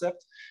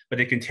concept, but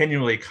they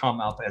continually come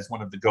up as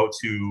one of the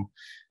go-to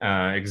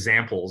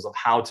examples of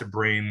how to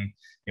bring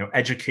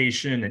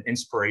education and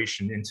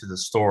inspiration into the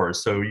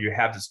stores. So you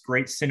have this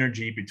great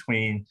synergy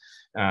between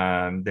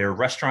their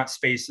restaurant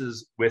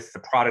spaces with the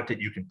product that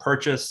you can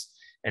purchase,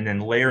 and then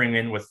layering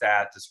in with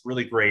that this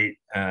really great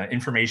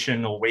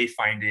informational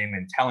wayfinding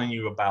and telling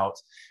you about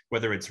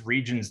whether it's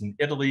regions in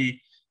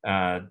Italy,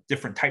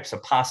 different types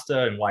of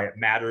pasta and why it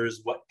matters,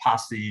 what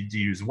pasta you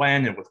use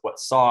when and with what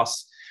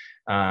sauce.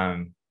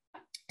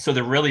 So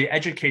they're really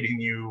educating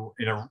you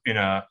in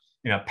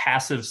a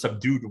passive,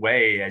 subdued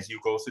way as you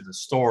go through the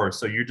store.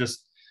 So you're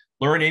just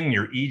learning,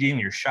 you're eating,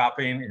 you're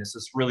shopping, and it's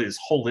just really this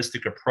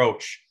holistic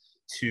approach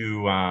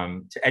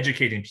to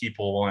educating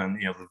people on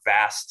the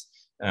vast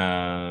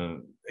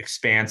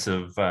expanse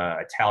of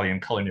Italian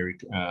culinary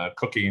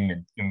cooking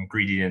and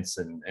ingredients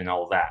and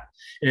all of that.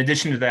 In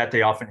addition to that,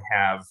 they often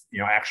have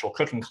actual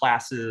cooking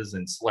classes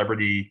and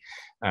celebrity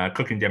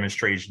cooking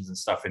demonstrations and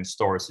stuff in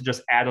stores. So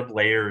just added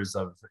layers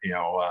of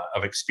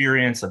of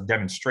experience, of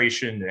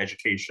demonstration,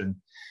 education.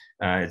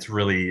 It's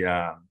really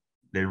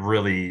they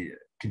really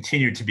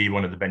continue to be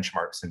one of the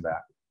benchmarks in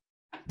that.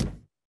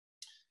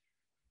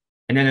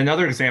 And then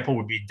another example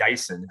would be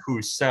Dyson,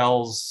 who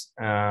sells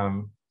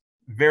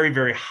very,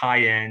 very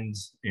high-end,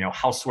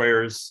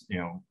 housewares,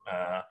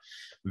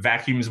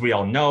 vacuums we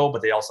all know,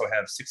 but they also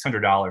have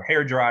 $600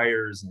 hair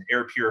dryers and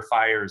air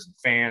purifiers and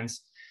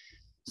fans.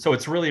 So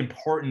it's really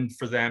important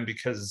for them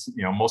because,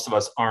 most of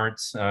us aren't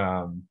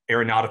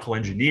aeronautical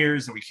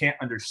engineers, and we can't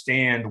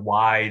understand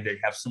why they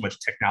have so much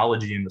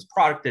technology in this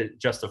product that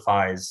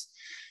justifies,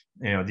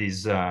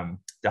 these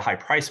the high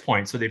price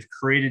point. So they've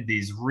created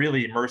these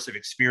really immersive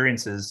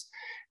experiences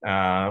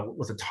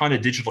with a ton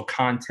of digital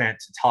content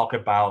to talk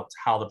about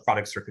how the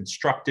products are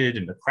constructed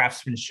and the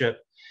craftsmanship.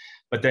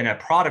 But then at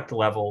product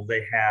level,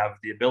 they have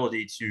the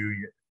ability to,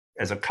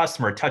 as a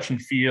customer, touch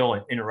and feel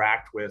and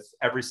interact with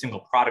every single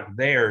product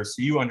there.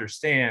 So you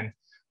understand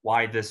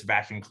why this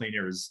vacuum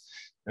cleaner is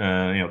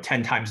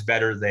 10 times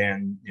better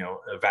than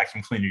a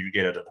vacuum cleaner you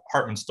get at a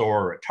department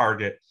store or a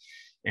Target,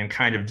 and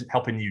kind of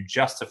helping you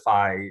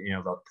justify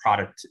the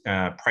product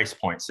price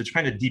point. So it's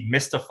kind of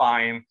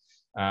demystifying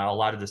a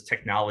lot of this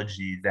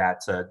technology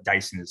that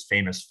Dyson is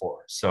famous for.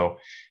 So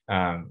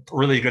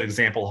really a good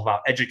example of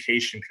how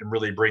education can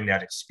really bring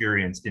that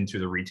experience into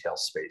the retail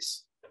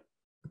space.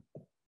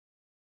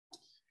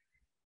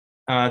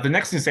 The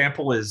next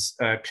example is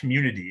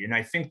community. And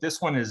I think this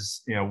one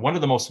is one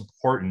of the most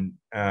important,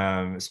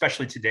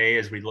 especially today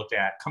as we look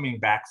at coming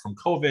back from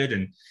COVID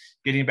and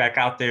getting back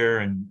out there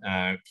and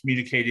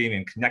communicating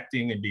and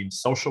connecting and being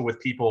social with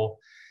people.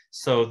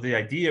 So the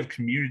idea of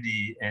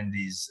community and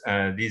these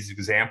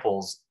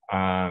examples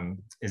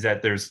is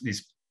that there's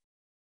these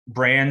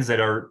brands that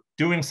are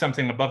doing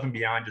something above and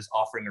beyond just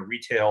offering a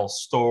retail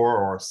store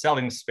or a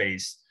selling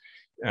space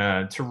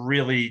to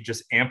really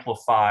just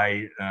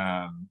amplify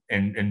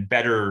and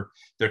better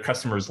their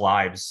customers'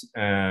 lives,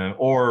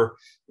 or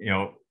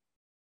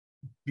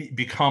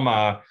become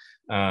a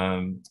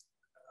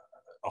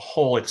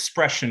whole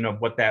expression of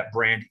what that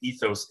brand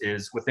ethos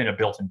is within a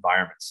built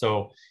environment.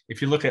 So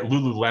if you look at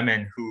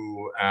Lululemon,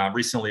 who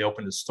recently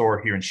opened a store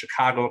here in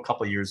Chicago a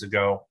couple of years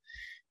ago,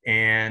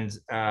 and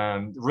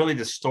really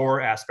the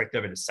store aspect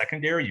of it is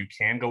secondary. You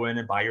can go in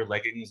and buy your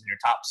leggings and your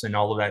tops and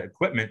all of that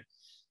equipment,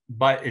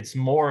 but it's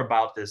more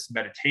about this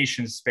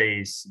meditation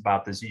space,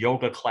 about this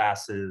yoga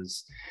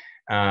classes,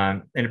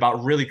 and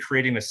about really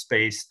creating a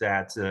space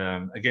that,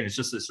 again, it's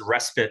just this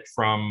respite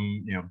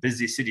from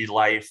busy city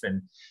life,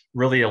 and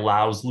really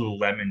allows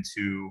Lululemon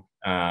to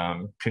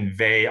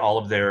convey all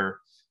of their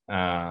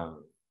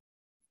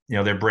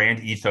their brand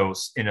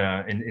ethos in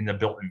the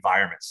built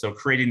environment. So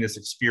creating this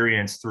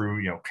experience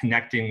through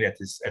connecting at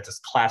this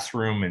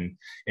classroom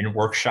and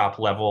workshop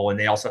level, and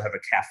they also have a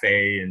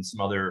cafe and some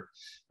other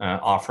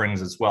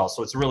offerings as well.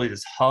 So it's really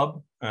this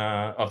hub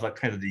of like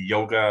kind of the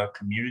yoga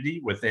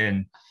community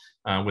within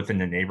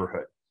the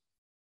neighborhood.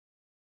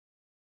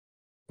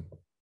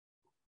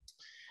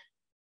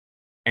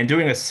 And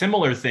doing a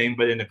similar thing,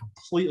 but in a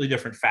completely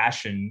different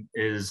fashion,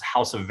 is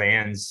House of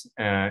Vans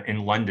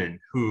in London,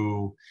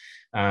 who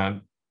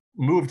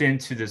moved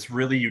into this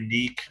really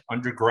unique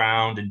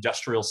underground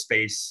industrial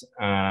space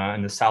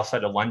in the south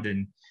side of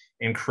London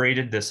and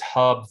created this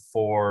hub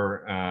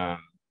for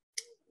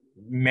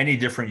many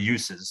different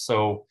uses.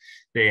 So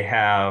they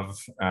have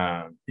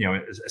a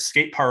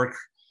skate park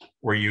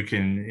where you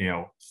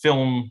can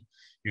film.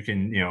 You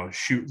can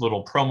shoot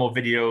little promo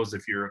videos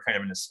if you're kind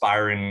of an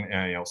aspiring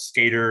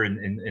skater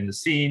in the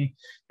scene.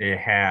 They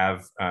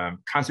have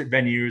concert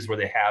venues where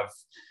they have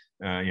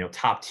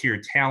top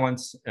tier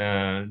talents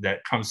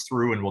that comes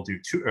through and will do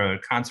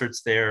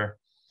concerts there.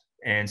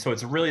 And so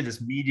it's really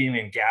this meeting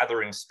and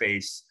gathering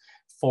space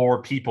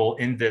for people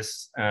in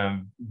this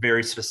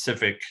very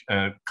specific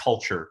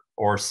culture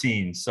or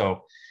scene.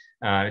 So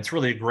it's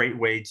really a great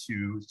way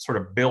to sort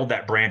of build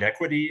that brand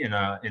equity in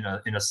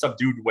a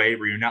subdued way,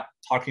 where you're not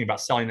talking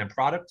about selling them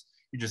product.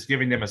 You're just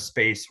giving them a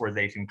space where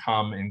they can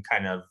come and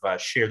kind of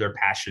share their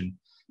passion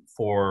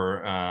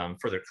for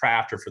their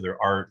craft or for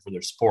their art, for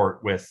their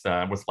sport with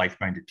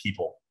like-minded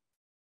people.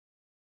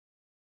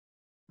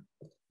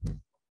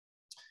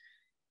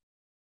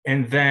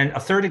 And then a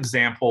third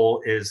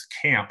example is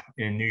camp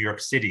in New York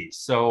City.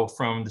 So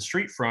from the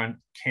street front,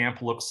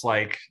 camp looks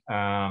like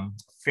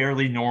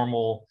fairly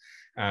normal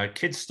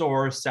kids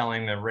store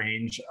selling a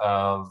range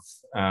of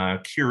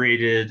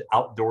curated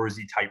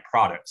outdoorsy type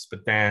products.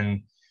 But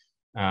then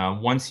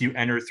once you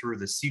enter through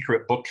the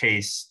secret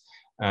bookcase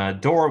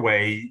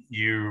doorway,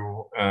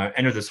 you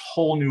enter this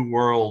whole new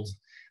world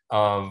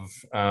of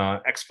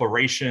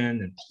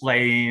exploration and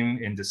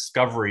playing and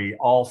discovery,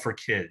 all for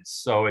kids.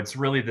 So it's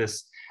really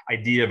this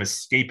idea of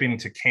escaping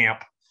to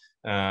camp,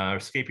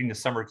 escaping to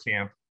summer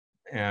camp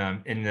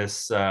in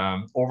this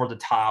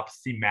over-the-top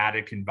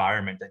thematic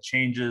environment that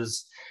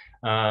changes.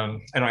 I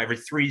don't know, every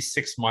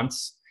 3-6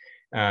 months,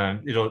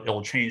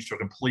 it'll change to a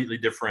completely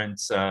different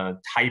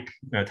type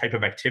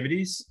of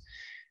activities.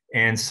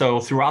 And so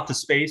throughout the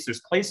space,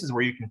 there's places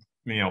where you can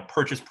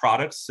purchase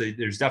products. So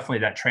there's definitely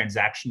that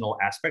transactional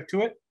aspect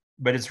to it,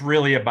 but it's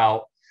really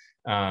about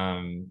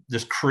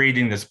just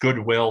creating this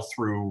goodwill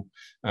through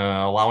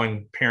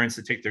allowing parents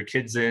to take their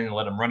kids in and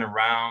let them run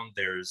around.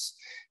 There was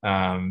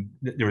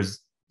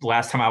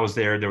last time I was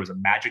there was a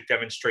magic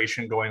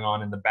demonstration going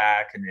on in the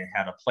back, and they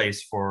had a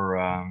place for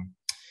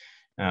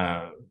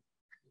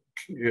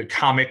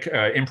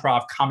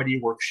improv comedy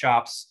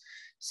workshops.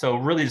 So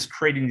really just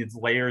creating these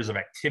layers of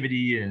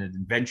activity and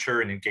adventure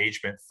and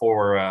engagement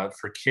for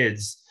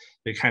kids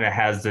that kind of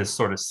has this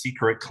sort of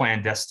secret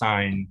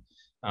clandestine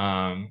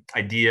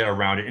idea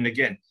around it. And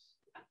again,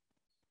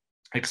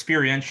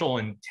 experiential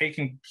and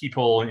taking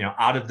people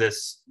out of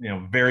this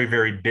very,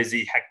 very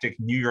busy, hectic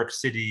New York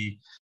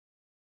City,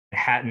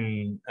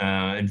 Manhattan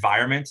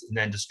environment, and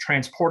then just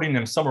transporting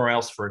them somewhere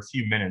else for a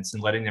few minutes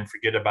and letting them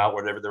forget about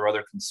whatever their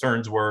other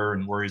concerns were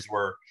and worries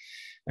were,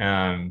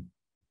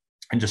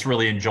 and just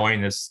really enjoying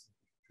this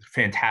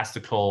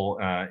fantastical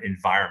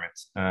environment.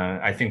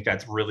 I think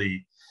that's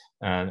really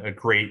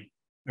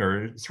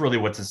it's really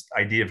what this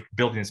idea of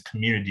building this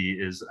community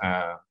is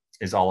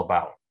all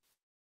about.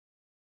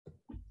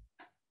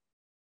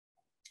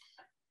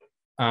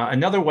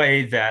 Another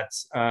way that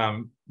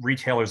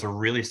retailers are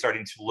really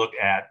starting to look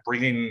at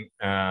bringing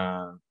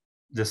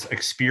this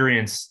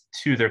experience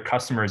to their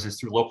customers is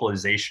through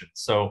localization.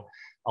 So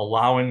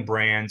allowing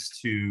brands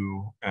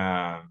to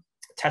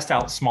test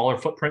out smaller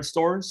footprint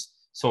stores.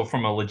 So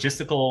from a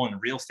logistical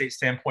and real estate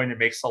standpoint, it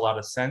makes a lot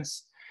of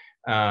sense,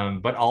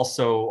 but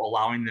also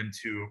allowing them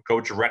to go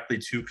directly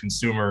to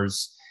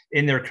consumers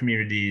in their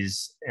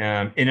communities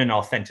in an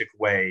authentic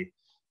way,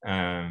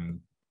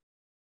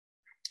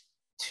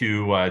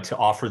 to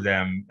offer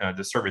them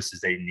the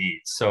services they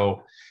need.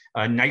 So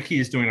Nike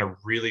is doing a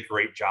really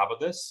great job of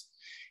this.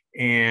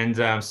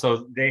 And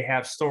so they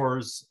have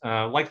stores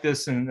like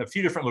this in a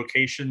few different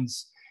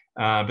locations,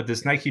 but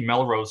this Nike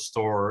Melrose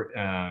store,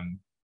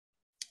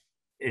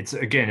 it's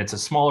a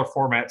smaller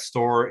format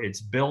store.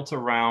 It's built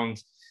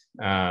around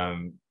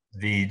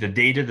the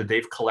data that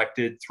they've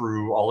collected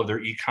through all of their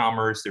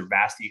e-commerce, their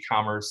vast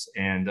e-commerce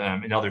and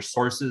other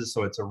sources.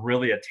 So it's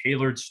a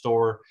tailored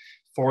store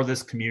for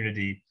this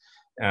community.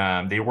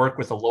 They work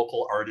with a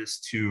local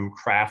artist to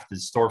craft the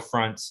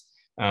storefront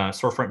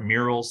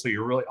murals. So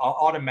you're really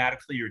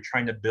automatically you're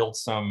trying to build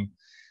some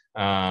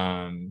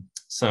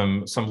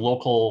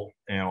local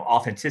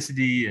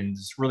authenticity and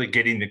just really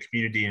getting the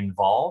community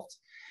involved.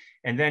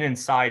 And then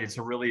inside, it's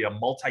a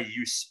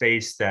multi-use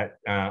space that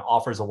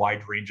offers a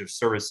wide range of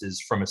services,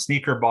 from a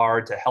sneaker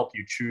bar to help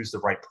you choose the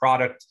right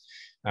product,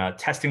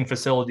 testing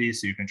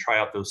facilities so you can try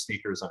out those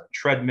sneakers on a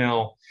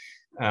treadmill,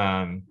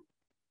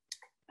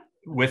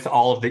 with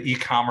all of the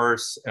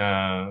e-commerce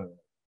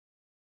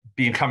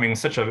becoming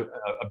such a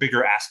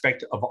bigger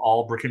aspect of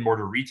all brick and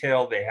mortar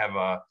retail, they have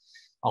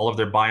all of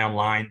their buy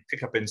online,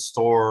 pick up in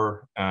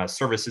store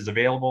services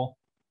available.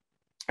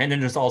 And then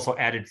there's also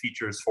added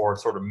features for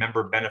sort of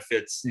member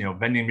benefits,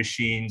 vending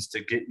machines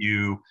to get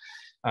you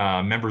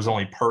members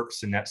only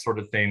perks and that sort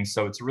of thing.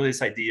 So it's really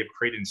this idea of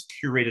creating this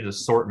curated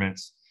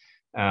assortments.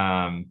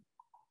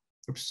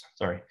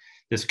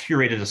 This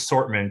curated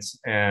assortment,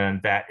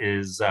 and that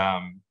is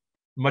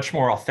much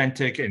more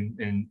authentic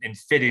and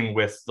fitting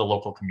with the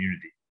local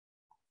community.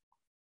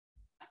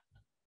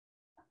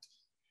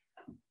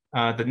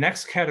 The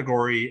next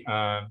category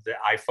that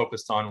I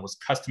focused on was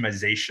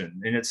customization,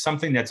 and it's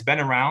something that's been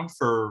around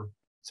for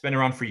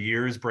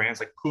years. Brands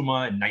like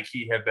Puma and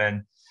Nike have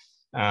been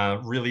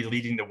really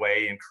leading the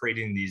way in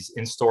creating these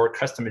in-store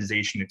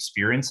customization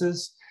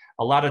experiences.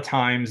 A lot of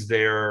times,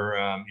 they're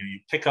you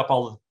pick up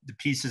all of the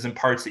pieces and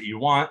parts that you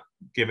want,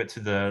 give it to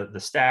the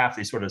staff.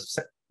 They sort of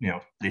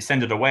they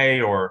send it away,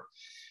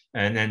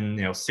 and then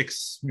 4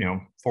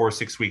 or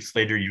 6 weeks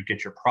later, you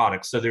get your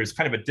product. So there's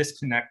kind of a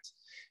disconnect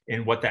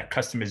in what that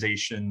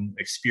customization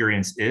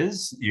experience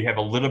is. You have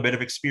a little bit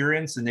of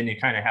experience, and then you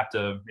kind of have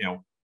to,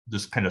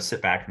 just kind of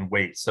sit back and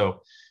wait.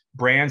 So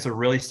brands are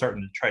really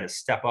starting to try to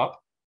step up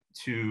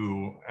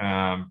to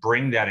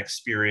bring that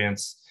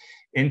experience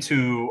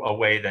into a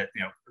way that,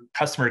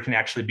 customer can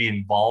actually be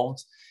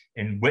involved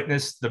and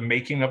witness the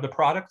making of the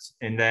product,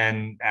 and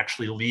then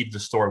actually leave the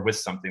store with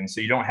something. So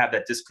you don't have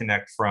that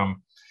disconnect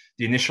from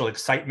the initial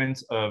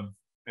excitement of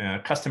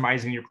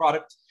customizing your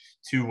product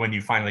to when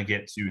you finally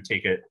get to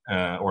take it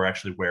or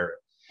actually wear it.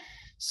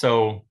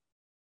 So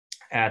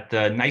at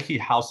the Nike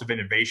House of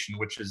Innovation,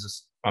 which is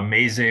this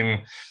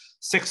amazing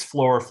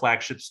 6th-floor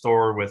flagship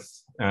store with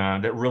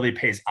that really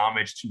pays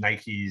homage to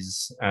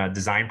Nike's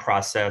design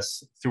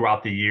process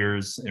throughout the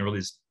years, and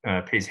really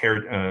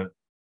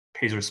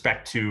pays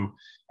respect to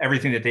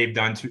everything that they've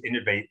done to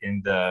innovate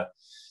in the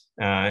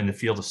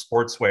field of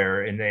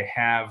sportswear. And they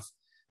have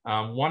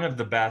one of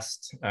the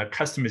best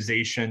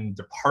customization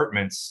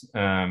departments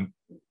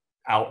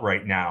out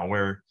right now,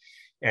 where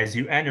as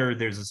you enter,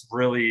 there's this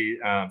really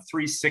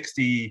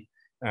 360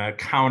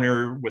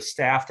 counter with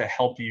staff to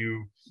help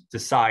you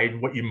decide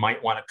what you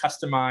might want to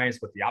customize,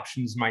 what the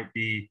options might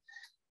be.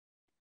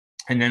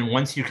 And then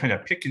once you kind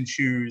of pick and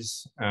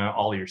choose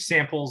all your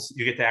samples,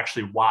 you get to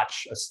actually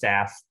watch a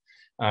staff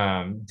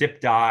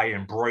dip, dye,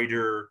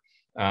 embroider,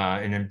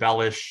 and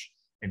embellish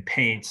and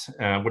paint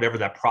whatever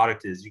that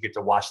product is. You get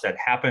to watch that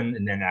happen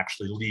and then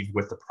actually leave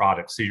with the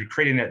product. So you're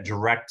creating that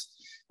direct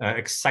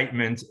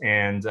excitement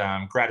and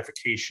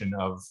gratification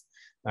of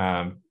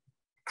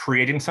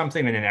creating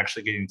something and then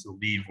actually getting to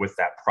leave with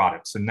that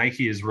product. So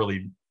Nike is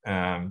really,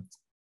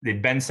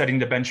 they've been setting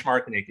the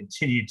benchmark, and they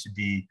continue to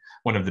be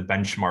one of the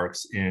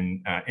benchmarks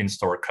in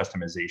in-store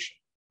customization.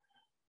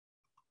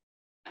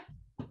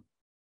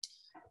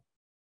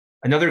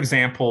 Another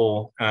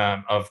example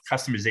of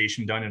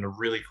customization done in a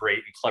really great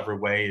and clever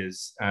way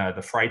is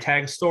the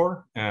Freitag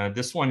store.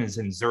 This one is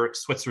in Zurich,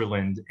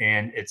 Switzerland,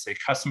 and it's a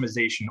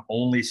customization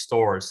only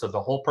store. So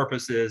the whole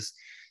purpose is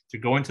to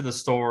go into the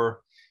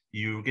store,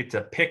 you get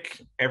to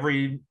pick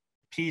every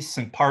piece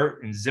and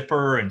part and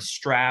zipper and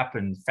strap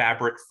and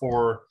fabric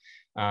for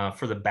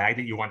the bag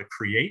that you want to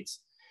create.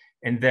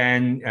 And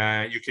then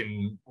you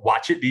can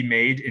watch it be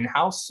made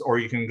in-house, or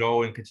you can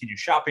go and continue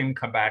shopping,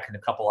 come back in a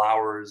couple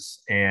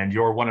hours, and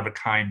your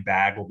one-of-a-kind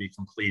bag will be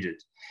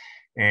completed.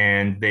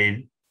 And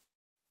they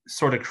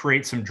sort of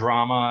create some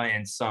drama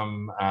and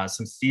some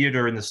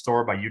theater in the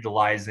store by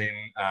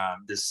utilizing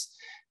this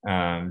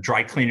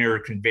dry cleaner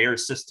conveyor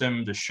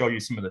system to show you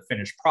some of the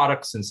finished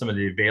products and some of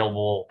the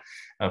available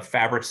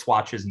fabric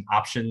swatches and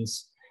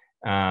options.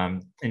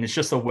 And it's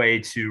just a way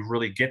to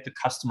really get the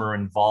customer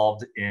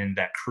involved in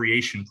that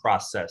creation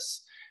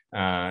process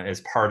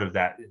as part of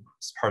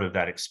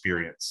that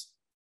experience.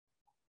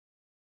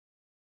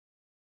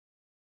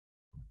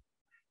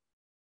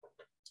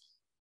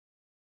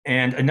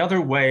 And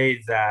another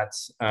way that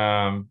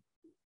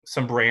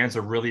some brands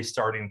are really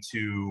starting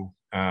to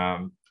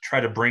try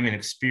to bring an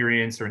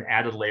experience or an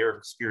added layer of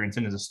experience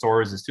into the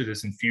stores is through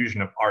this infusion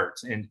of art.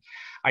 And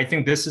I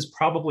think this is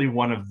probably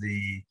one of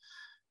the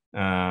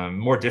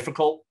more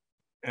difficult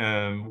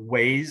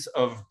ways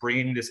of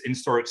bringing this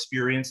in-store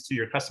experience to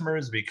your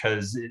customers,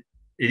 because it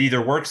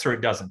either works or it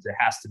doesn't. It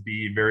has to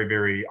be very,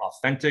 very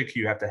authentic.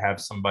 You have to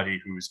have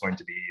somebody who's going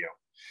to be,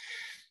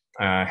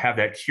 have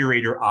that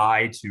curator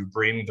eye to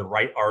bring the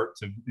right art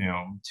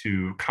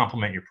to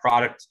complement your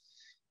product.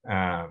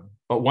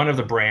 But one of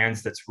the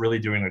brands that's really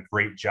doing a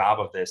great job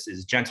of this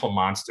is Gentle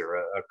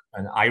Monster,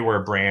 an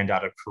eyewear brand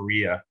out of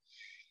Korea.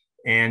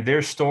 And in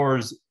their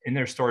stores,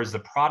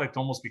 the product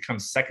almost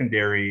becomes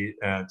secondary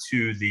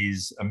to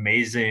these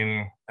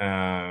amazing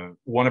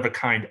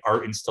one-of-a-kind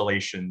art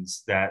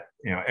installations that,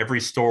 every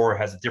store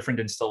has a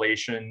different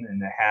installation,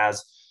 and it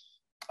has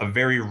a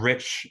very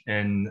rich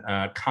and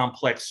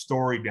complex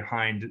story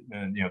behind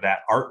that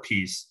art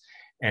piece.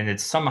 And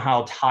it's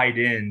somehow tied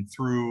in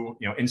through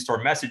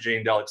in-store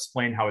messaging. They'll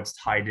explain how it's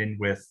tied in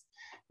with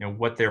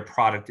what their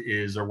product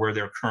is, or where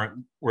they're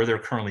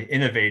currently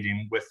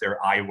innovating with their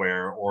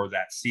eyewear or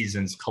that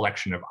season's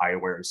collection of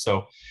eyewear.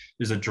 So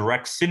there's a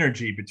direct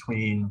synergy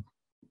between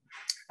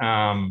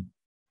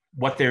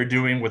what they're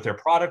doing with their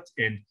product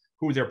and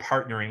who they're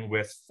partnering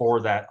with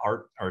for that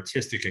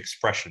artistic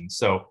expression.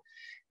 So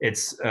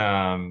it's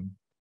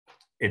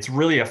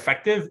really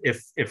effective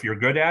if you're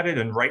good at it.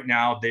 And right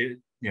now,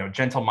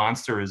 Gentle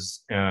Monster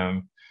is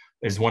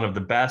one of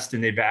the best,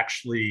 and they've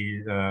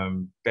actually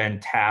been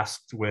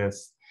tasked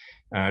with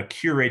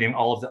curating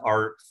all of the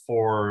art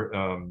for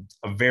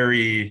a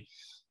very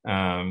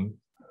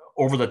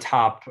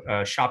over-the-top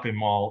shopping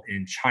mall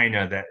in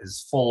China that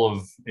is full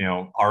of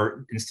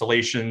art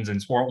installations, and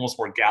it's almost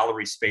more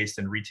gallery space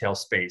than retail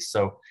space.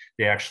 So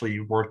they actually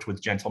worked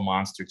with Gentle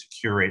Monster to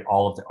curate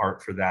all of the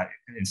art for that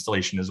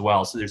installation as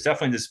well. So there's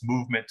definitely this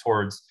movement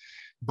towards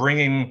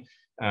bringing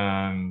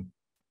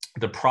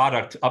the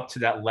product up to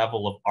that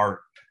level of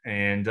art.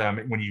 And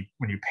when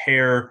you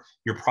pair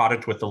your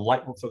product with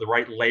the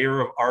right layer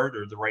of art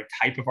or the right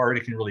type of art,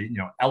 it can really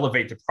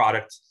elevate the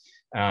product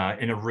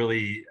in a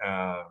really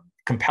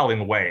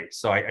compelling way.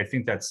 So I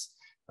think that's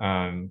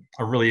a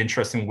really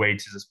interesting way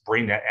to just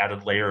bring that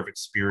added layer of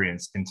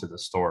experience into the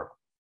store.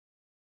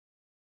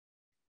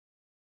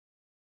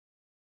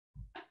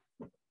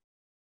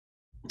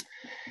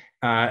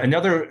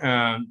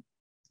 Another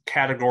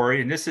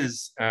category, and this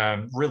is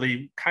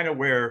really kind of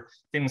where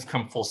things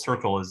come full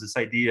circle, is this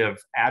idea of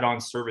add-on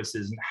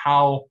services and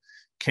how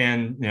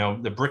can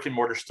the brick and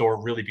mortar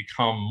store really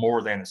become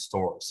more than a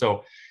store.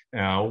 So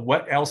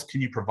what else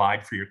can you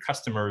provide for your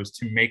customers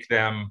to make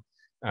them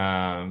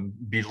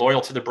be loyal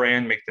to the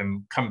brand, make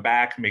them come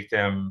back, make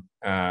them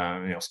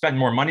spend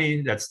more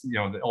money? That's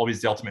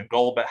always the ultimate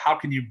goal. But how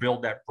can you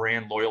build that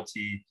brand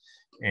loyalty,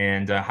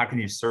 and how can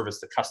you service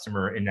the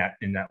customer in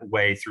that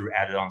way through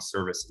added-on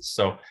services?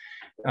 So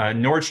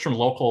Nordstrom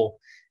Local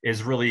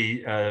is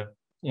really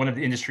one of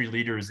the industry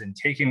leaders in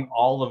taking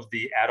all of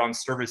the add-on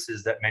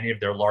services that many of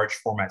their large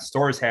format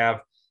stores have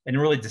and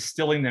really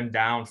distilling them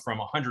down from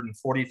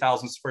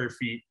 140,000 square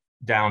feet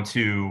down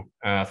to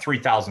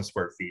 3,000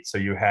 square feet. So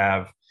you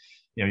have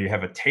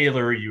a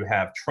tailor, you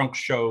have trunk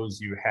shows,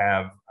 you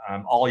have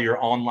all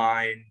your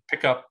online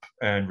pickup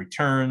and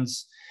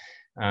returns,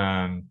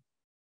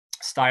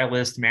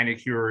 stylists,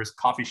 manicures,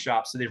 coffee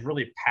shops. So they've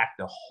really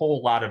packed a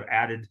whole lot of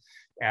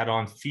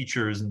add-on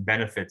features and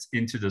benefits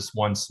into this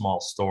one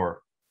small store.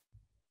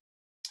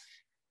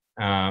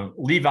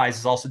 Levi's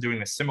is also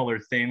doing a similar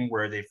thing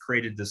where they've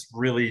created this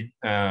really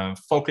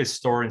focused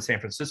store in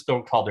San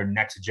Francisco called their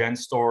Next Gen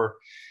store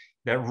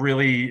that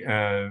really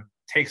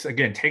takes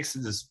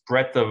this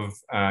breadth of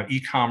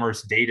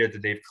e-commerce data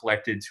that they've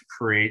collected to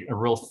create a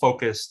real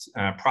focused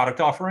product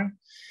offering.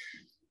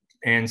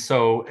 And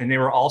they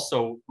were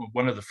also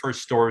one of the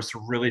first stores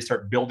to really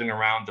start building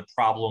around the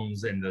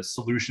problems and the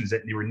solutions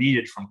that were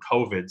needed from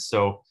COVID.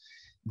 So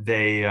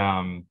they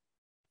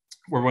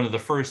were one of the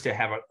first to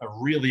have a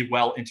really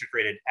well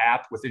integrated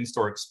app with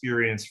in-store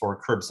experience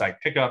for curbside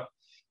pickup,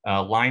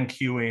 line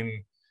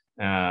queuing,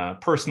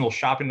 personal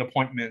shopping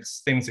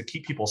appointments, things that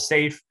keep people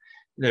safe.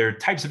 There are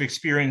types of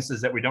experiences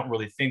that we don't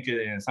really think, and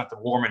it's not the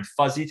warm and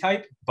fuzzy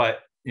type, but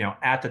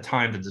at the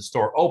time that the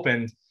store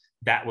opened,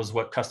 that was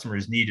what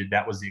customers needed.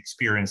 That was the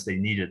experience they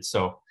needed.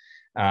 So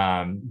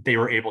they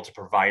were able to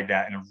provide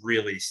that in a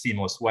really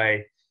seamless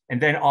way.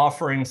 And then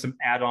offering some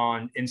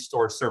add-on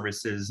in-store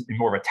services in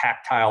more of a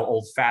tactile,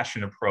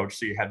 old-fashioned approach.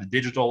 So you have the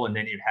digital, and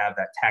then you have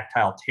that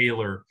tactile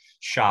tailor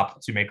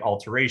shop to make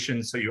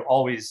alterations. So you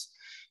always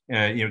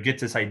get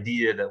this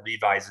idea that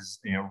Levi's is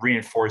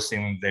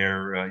reinforcing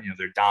their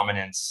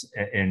dominance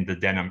in the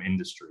denim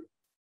industry.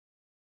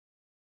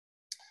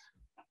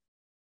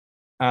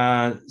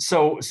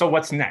 So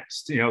what's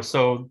next?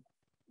 So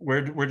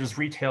where does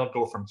retail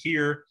go from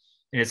here?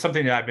 And it's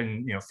something that I've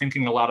been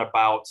thinking a lot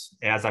about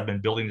as I've been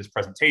building this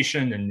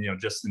presentation,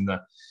 and just in the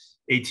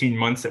 18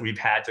 months that we've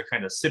had to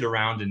kind of sit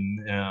around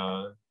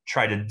and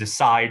try to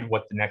decide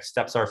what the next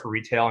steps are for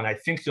retail. And I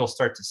think you'll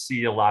start to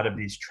see a lot of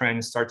these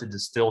trends start to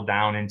distill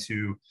down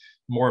into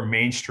more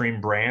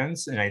mainstream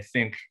brands. And I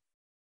think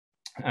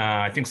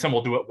some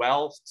will do it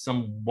well,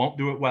 some won't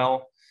do it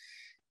well.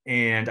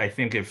 And I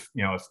think if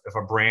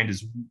a brand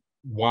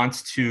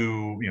wants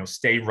to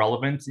stay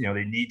relevant,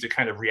 they need to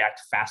kind of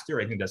react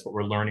faster. I think that's what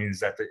we're learning, is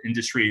that the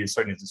industry is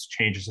starting to just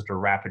change at such a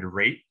rapid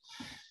rate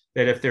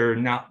that if they're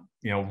not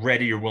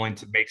ready or willing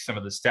to make some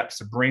of the steps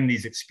to bring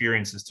these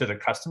experiences to the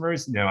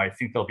customers, I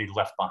think they'll be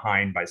left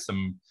behind by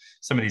some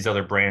of these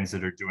other brands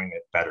that are doing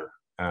it better.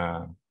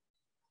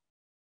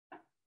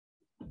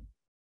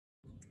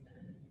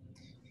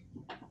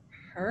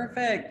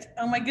 Perfect.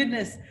 Oh my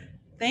goodness.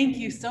 Thank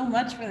you so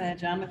much for that,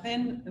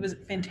 Jonathan. It was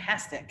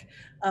fantastic.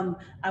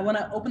 I want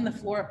to open the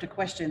floor up to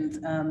questions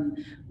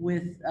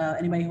with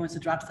anybody who wants to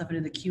drop stuff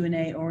into the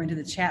Q&A or into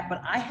the chat, but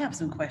I have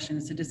some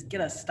questions to just get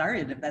us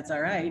started, if that's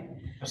all right.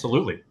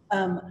 Absolutely.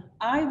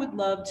 I would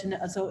love to know,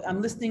 so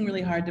I'm listening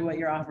really hard to what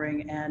you're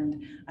offering,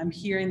 and I'm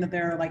hearing that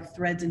there are like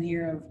threads in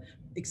here of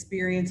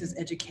experiences,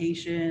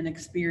 education,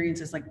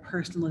 experiences like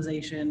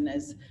personalization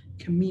as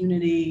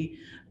community,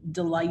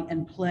 delight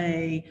and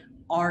play,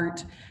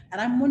 art.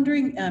 And I'm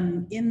wondering,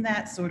 in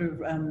that sort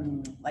of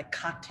like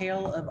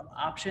cocktail of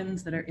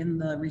options that are in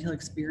the retail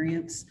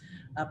experience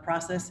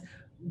process,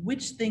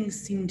 which things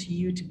seem to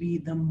you to be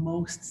the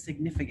most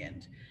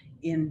significant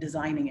in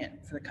designing it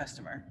for the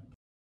customer?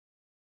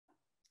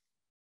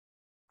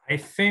 I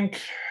think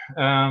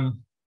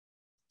um,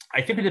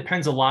 I think it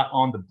depends a lot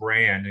on the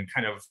brand and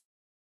kind of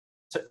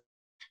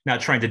not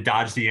trying to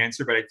dodge the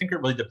answer, but I think it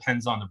really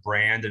depends on the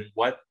brand and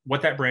what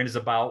that brand is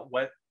about,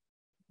 what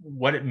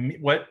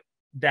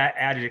that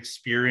added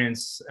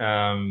experience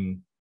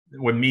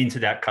would mean to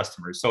that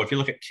customer. So if you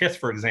look at Kith,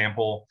 for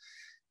example,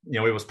 it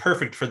was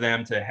perfect for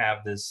them to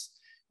have this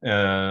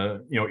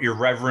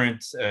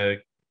irreverent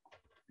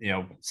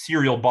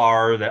cereal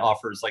bar that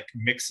offers like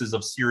mixes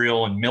of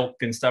cereal and milk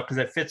and stuff, because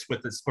it fits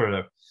with this sort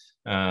of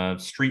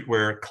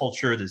streetwear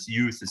culture, this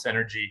youth, this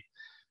energy.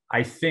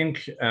 I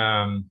think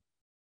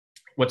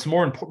what's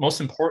most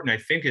important, I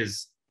think,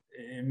 is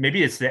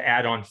maybe it's the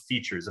add-on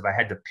features. If I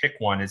had to pick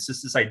one, it's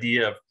just this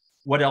idea of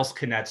what else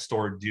can that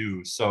store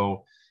do.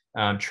 So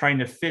trying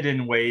to fit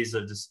in ways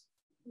of just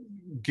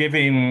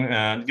giving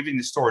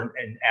the store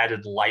an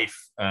added life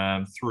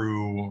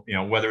through,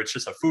 whether it's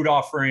just a food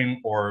offering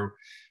or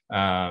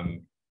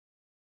an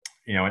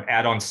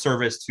add-on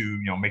service to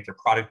make their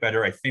product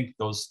better. I think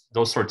those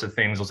sorts of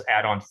things, those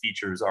add-on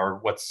features, are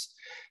what's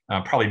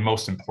probably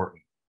most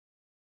important.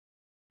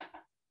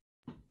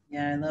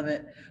 Yeah, I love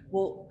it.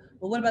 Well,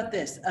 what about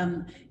this?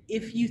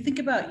 If you think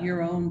about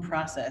your own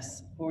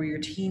process or your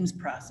team's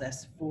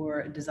process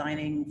for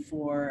designing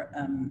for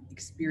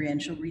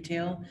experiential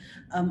retail,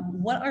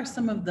 what are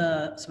some of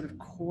the sort of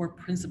core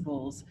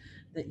principles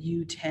that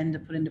you tend to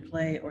put into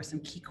play, or some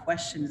key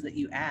questions that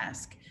you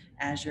ask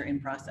as you're in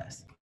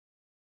process?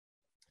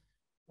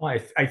 Well,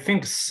 I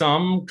think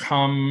some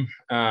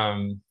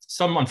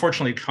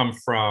unfortunately come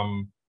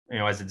from,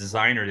 as a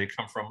designer, they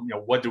come from,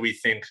 what do we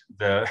think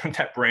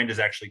that brand is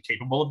actually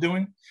capable of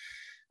doing?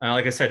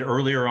 Like I said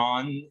earlier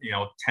on,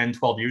 10,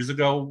 12 years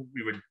ago,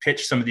 we would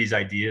pitch some of these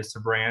ideas to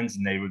brands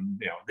and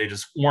they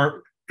just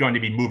weren't going to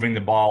be moving the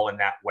ball in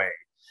that way.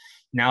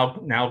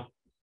 Now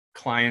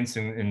clients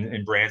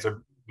and brands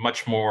are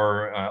much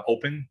more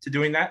open to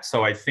doing that.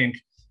 So I think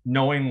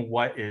knowing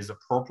what is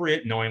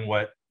appropriate, knowing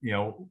what,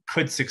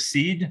 could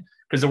succeed,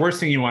 because the worst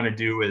thing you want to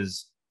do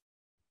is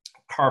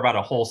carve out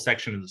a whole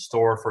section of the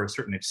store for a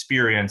certain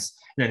experience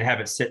and then have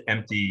it sit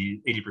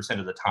empty 80%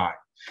 of the time.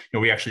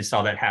 We actually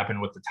saw that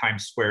happen with the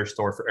Times Square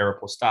store for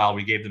Aeropostale.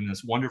 We gave them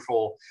this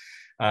wonderful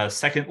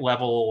second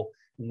level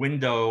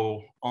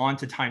window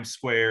onto Times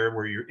Square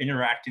where you're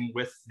interacting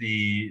with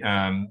the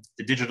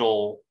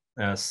digital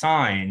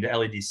sign, the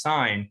LED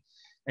sign,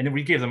 and then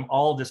we gave them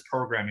all this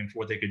programming for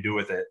what they could do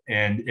with it,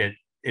 and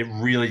it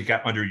really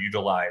got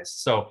underutilized.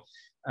 So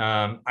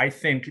I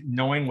think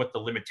knowing what the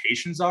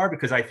limitations are,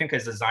 because I think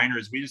as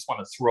designers, we just want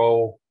to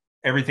throw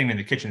everything in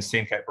the kitchen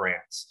sink at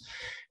brands.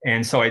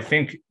 And so I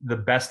think the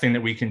best thing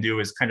that we can do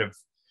is kind of,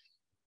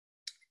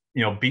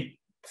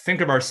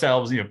 think of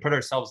ourselves, put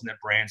ourselves in that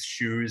brand's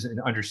shoes and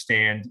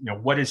understand,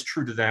 what is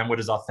true to them, what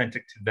is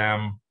authentic to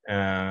them,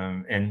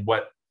 and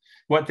what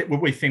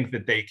we think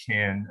that they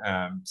can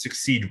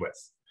succeed with.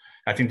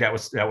 I think that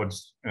would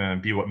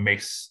be what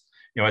makes,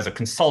 as a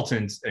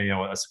consultant,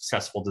 a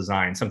successful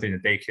design, something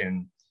that they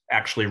can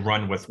actually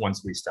run with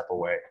once we step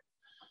away.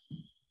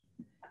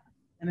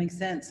 That makes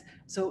sense.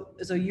 So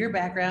your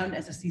background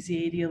as a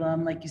CCAD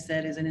alum, like you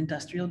said, is in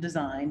industrial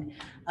design.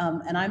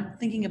 And I'm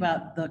thinking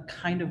about the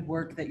kind of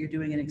work that you're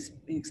doing in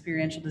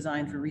experiential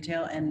design for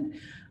retail. And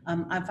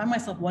I find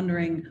myself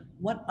wondering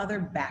what other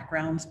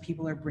backgrounds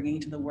people are bringing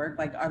to the work.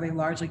 Like, are they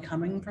largely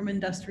coming from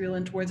industrial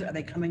and towards it? Are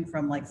they coming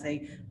from, like,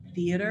 say,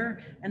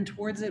 theater and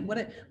towards it? What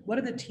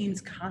are the teams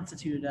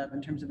constituted of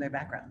in terms of their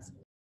backgrounds?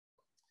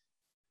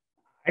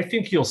 I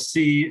think you'll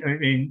see, I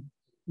mean,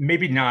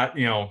 maybe not,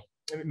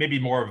 maybe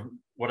more of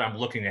what I'm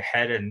looking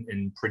ahead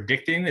and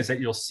predicting is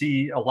that you'll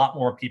see a lot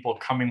more people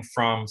coming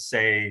from,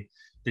 say,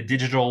 the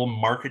digital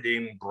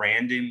marketing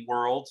branding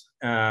world,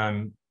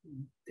 and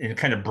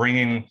kind of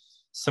bringing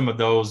some of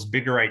those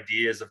bigger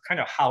ideas of kind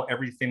of how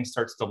everything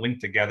starts to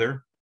link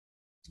together.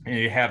 And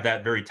you have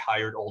that very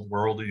tired old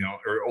world,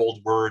 or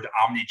old word,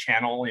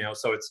 omni-channel,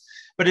 so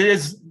but it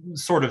is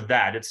sort of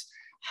that. It's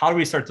how do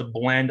we start to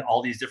blend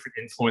all these different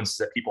influences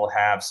that people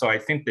have? So I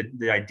think that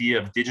the idea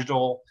of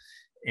digital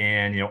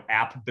and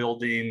app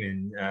building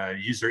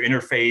and user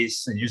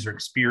interface and user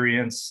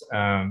experience,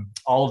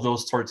 all of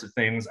those sorts of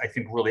things, I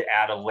think really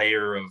add a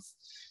layer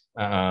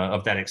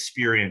of that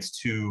experience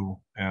to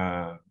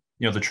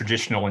the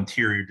traditional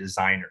interior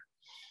designer.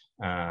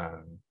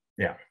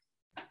 Yeah.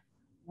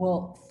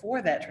 Well,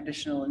 for that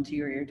traditional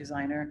interior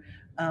designer,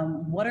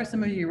 what are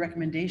some of your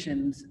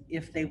recommendations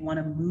if they want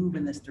to move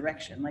in this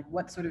direction? Like,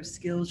 what sort of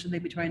skills should they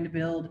be trying to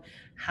build?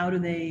 How do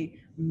they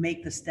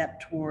make the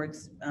step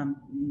towards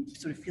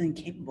sort of feeling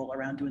capable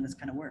around doing this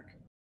kind of work?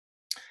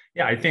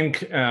 Yeah, I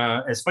think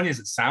as funny as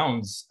it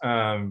sounds,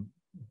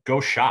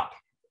 go shop.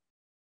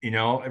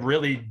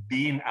 Really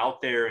being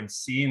out there and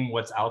seeing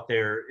what's out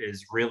there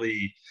is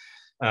really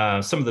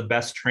some of the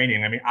best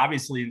training. I mean,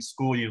 obviously in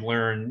school you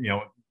learn,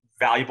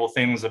 valuable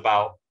things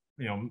about,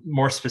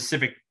 more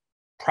specific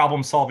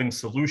problem solving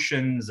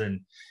solutions,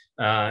 and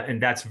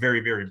that's very,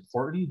 very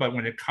important. But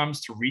when it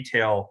comes to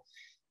retail,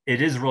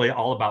 it is really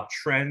all about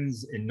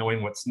trends and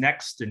knowing what's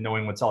next and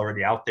knowing what's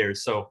already out there.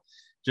 So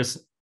just,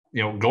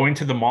 going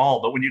to the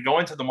mall, but when you go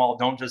into the mall,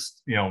 don't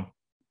just,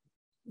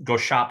 go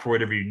shop for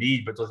whatever you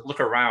need, but look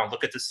around,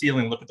 look at the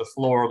ceiling, look at the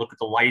floor, look at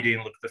the lighting,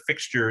 look at the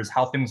fixtures,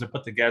 how things are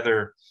put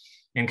together,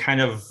 and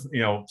kind of,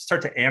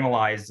 start to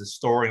analyze the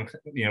store and,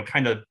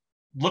 kind of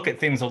look at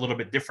things a little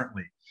bit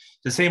differently.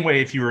 The same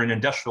way if you were an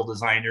industrial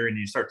designer and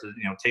you start to,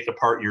 take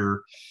apart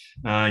your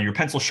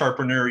pencil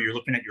sharpener, you're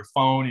looking at your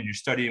phone and you're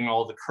studying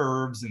all the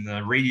curves and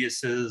the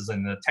radiuses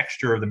and the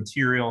texture of the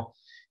material.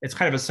 It's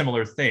kind of a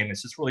similar thing.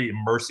 It's just really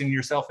immersing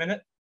yourself in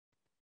it.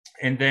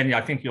 And then I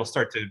think you'll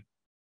start to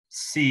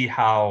see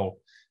how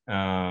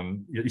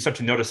you start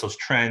to notice those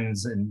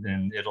trends,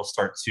 and it'll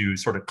start to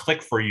sort of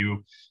click for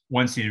you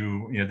once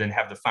you, then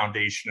have the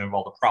foundation of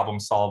all the problem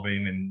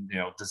solving and,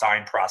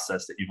 design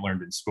process that you've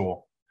learned in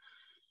school.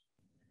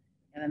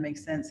 Yeah, that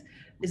makes sense.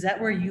 Is that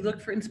where you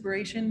look for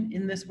inspiration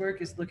in this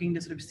work, is looking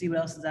to sort of see what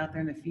else is out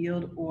there in the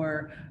field,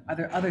 or are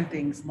there other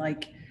things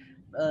like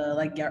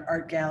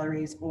art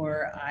galleries,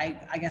 or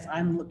I guess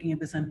I'm looking at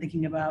this, I'm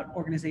thinking about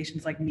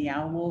organizations like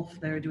Meow Wolf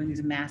that are doing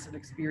these massive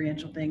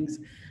experiential things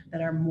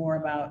that are more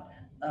about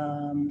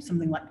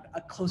something like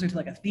closer to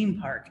like a theme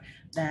park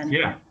than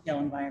a retail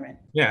environment.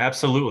 Yeah,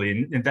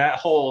 absolutely. And that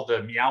whole,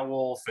 the Meow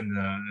Wolf and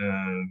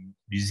the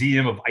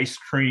Museum of Ice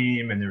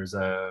Cream, and there's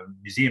a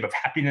Museum of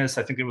Happiness,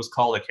 I think it was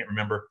called, I can't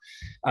remember.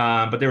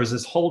 But there was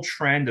this whole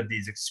trend of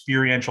these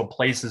experiential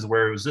places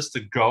where it was just to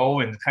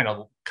go and kind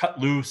of cut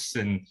loose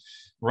and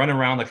run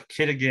around like a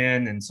kid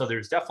again. And so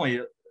there's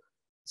definitely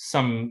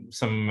some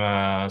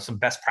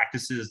best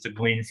practices to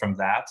glean from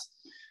that.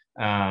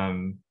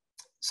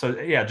 So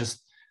yeah,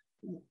 just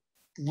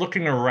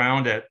looking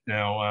around at,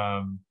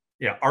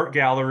 art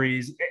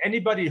galleries,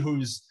 anybody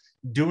who's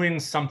doing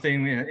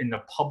something in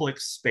the public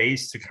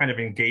space to kind of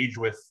engage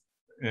with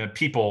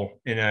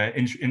people in an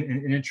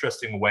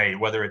interesting way,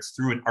 whether it's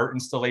through an art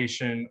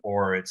installation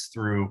or it's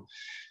through,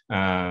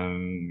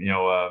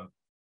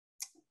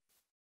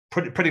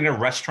 putting a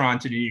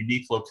restaurant in a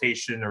unique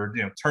location, or,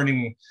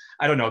 turning,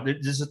 I don't know,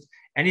 just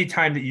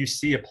anytime that you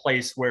see a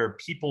place where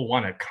people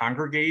want to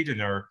congregate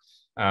and are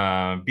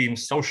being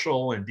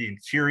social and being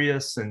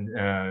curious and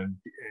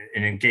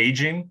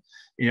engaging,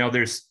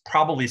 there's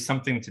probably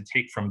something to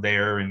take from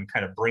there and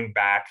kind of bring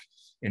back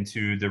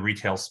into the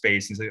retail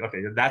space and say, okay,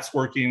 that's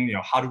working.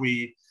 How do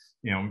we,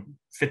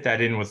 fit that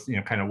in with,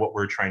 kind of what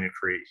we're trying to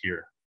create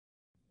here?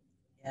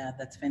 Yeah,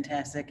 that's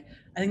fantastic.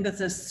 I think that's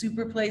a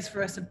super place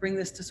for us to bring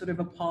this to sort of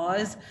a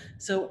pause.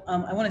 So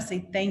I want to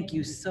say thank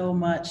you so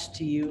much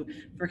to you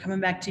for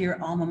coming back to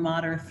your alma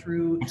mater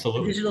through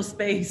the digital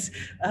space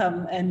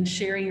and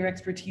sharing your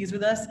expertise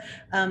with us.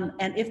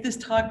 And if this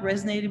talk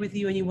resonated with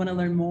you and you want to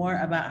learn more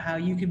about how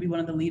you could be one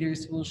of the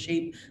leaders who will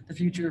shape the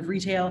future of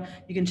retail,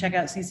 you can check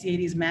out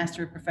CCAD's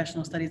Master of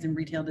Professional Studies in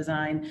Retail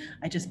Design.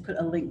 I just put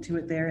a link to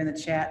it there in the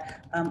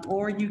chat.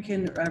 Or you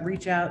can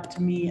reach out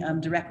to me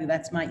directly.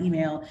 That's my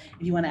email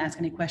if you want to ask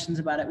any questions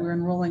about it.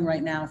 We're enrolling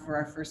right now for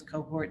our first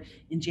cohort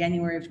in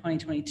January of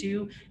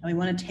 2022, and we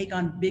want to take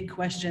on big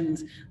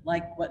questions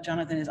like what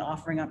Jonathan is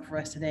offering up for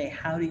us today.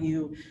 How do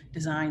you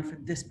design for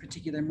this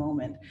particular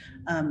moment?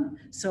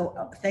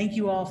 So thank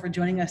you all for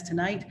joining us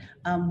tonight.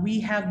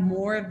 We have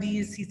more of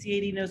these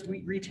CCAD Knows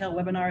Retail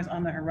webinars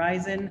on the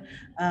horizon,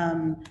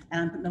 and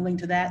I'm putting a link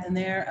to that in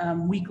there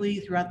weekly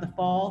throughout the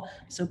fall.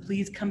 So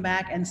please come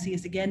back and see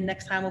us again.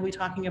 Next time we'll be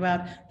talking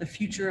about the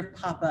future of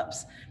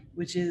pop-ups,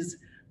 which is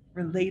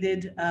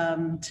related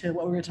to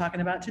what we were talking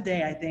about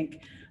today, I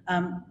think.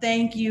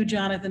 Thank you,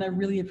 Jonathan. I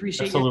really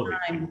appreciate your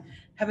time.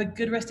 Have a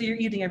good rest of your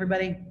evening,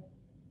 everybody.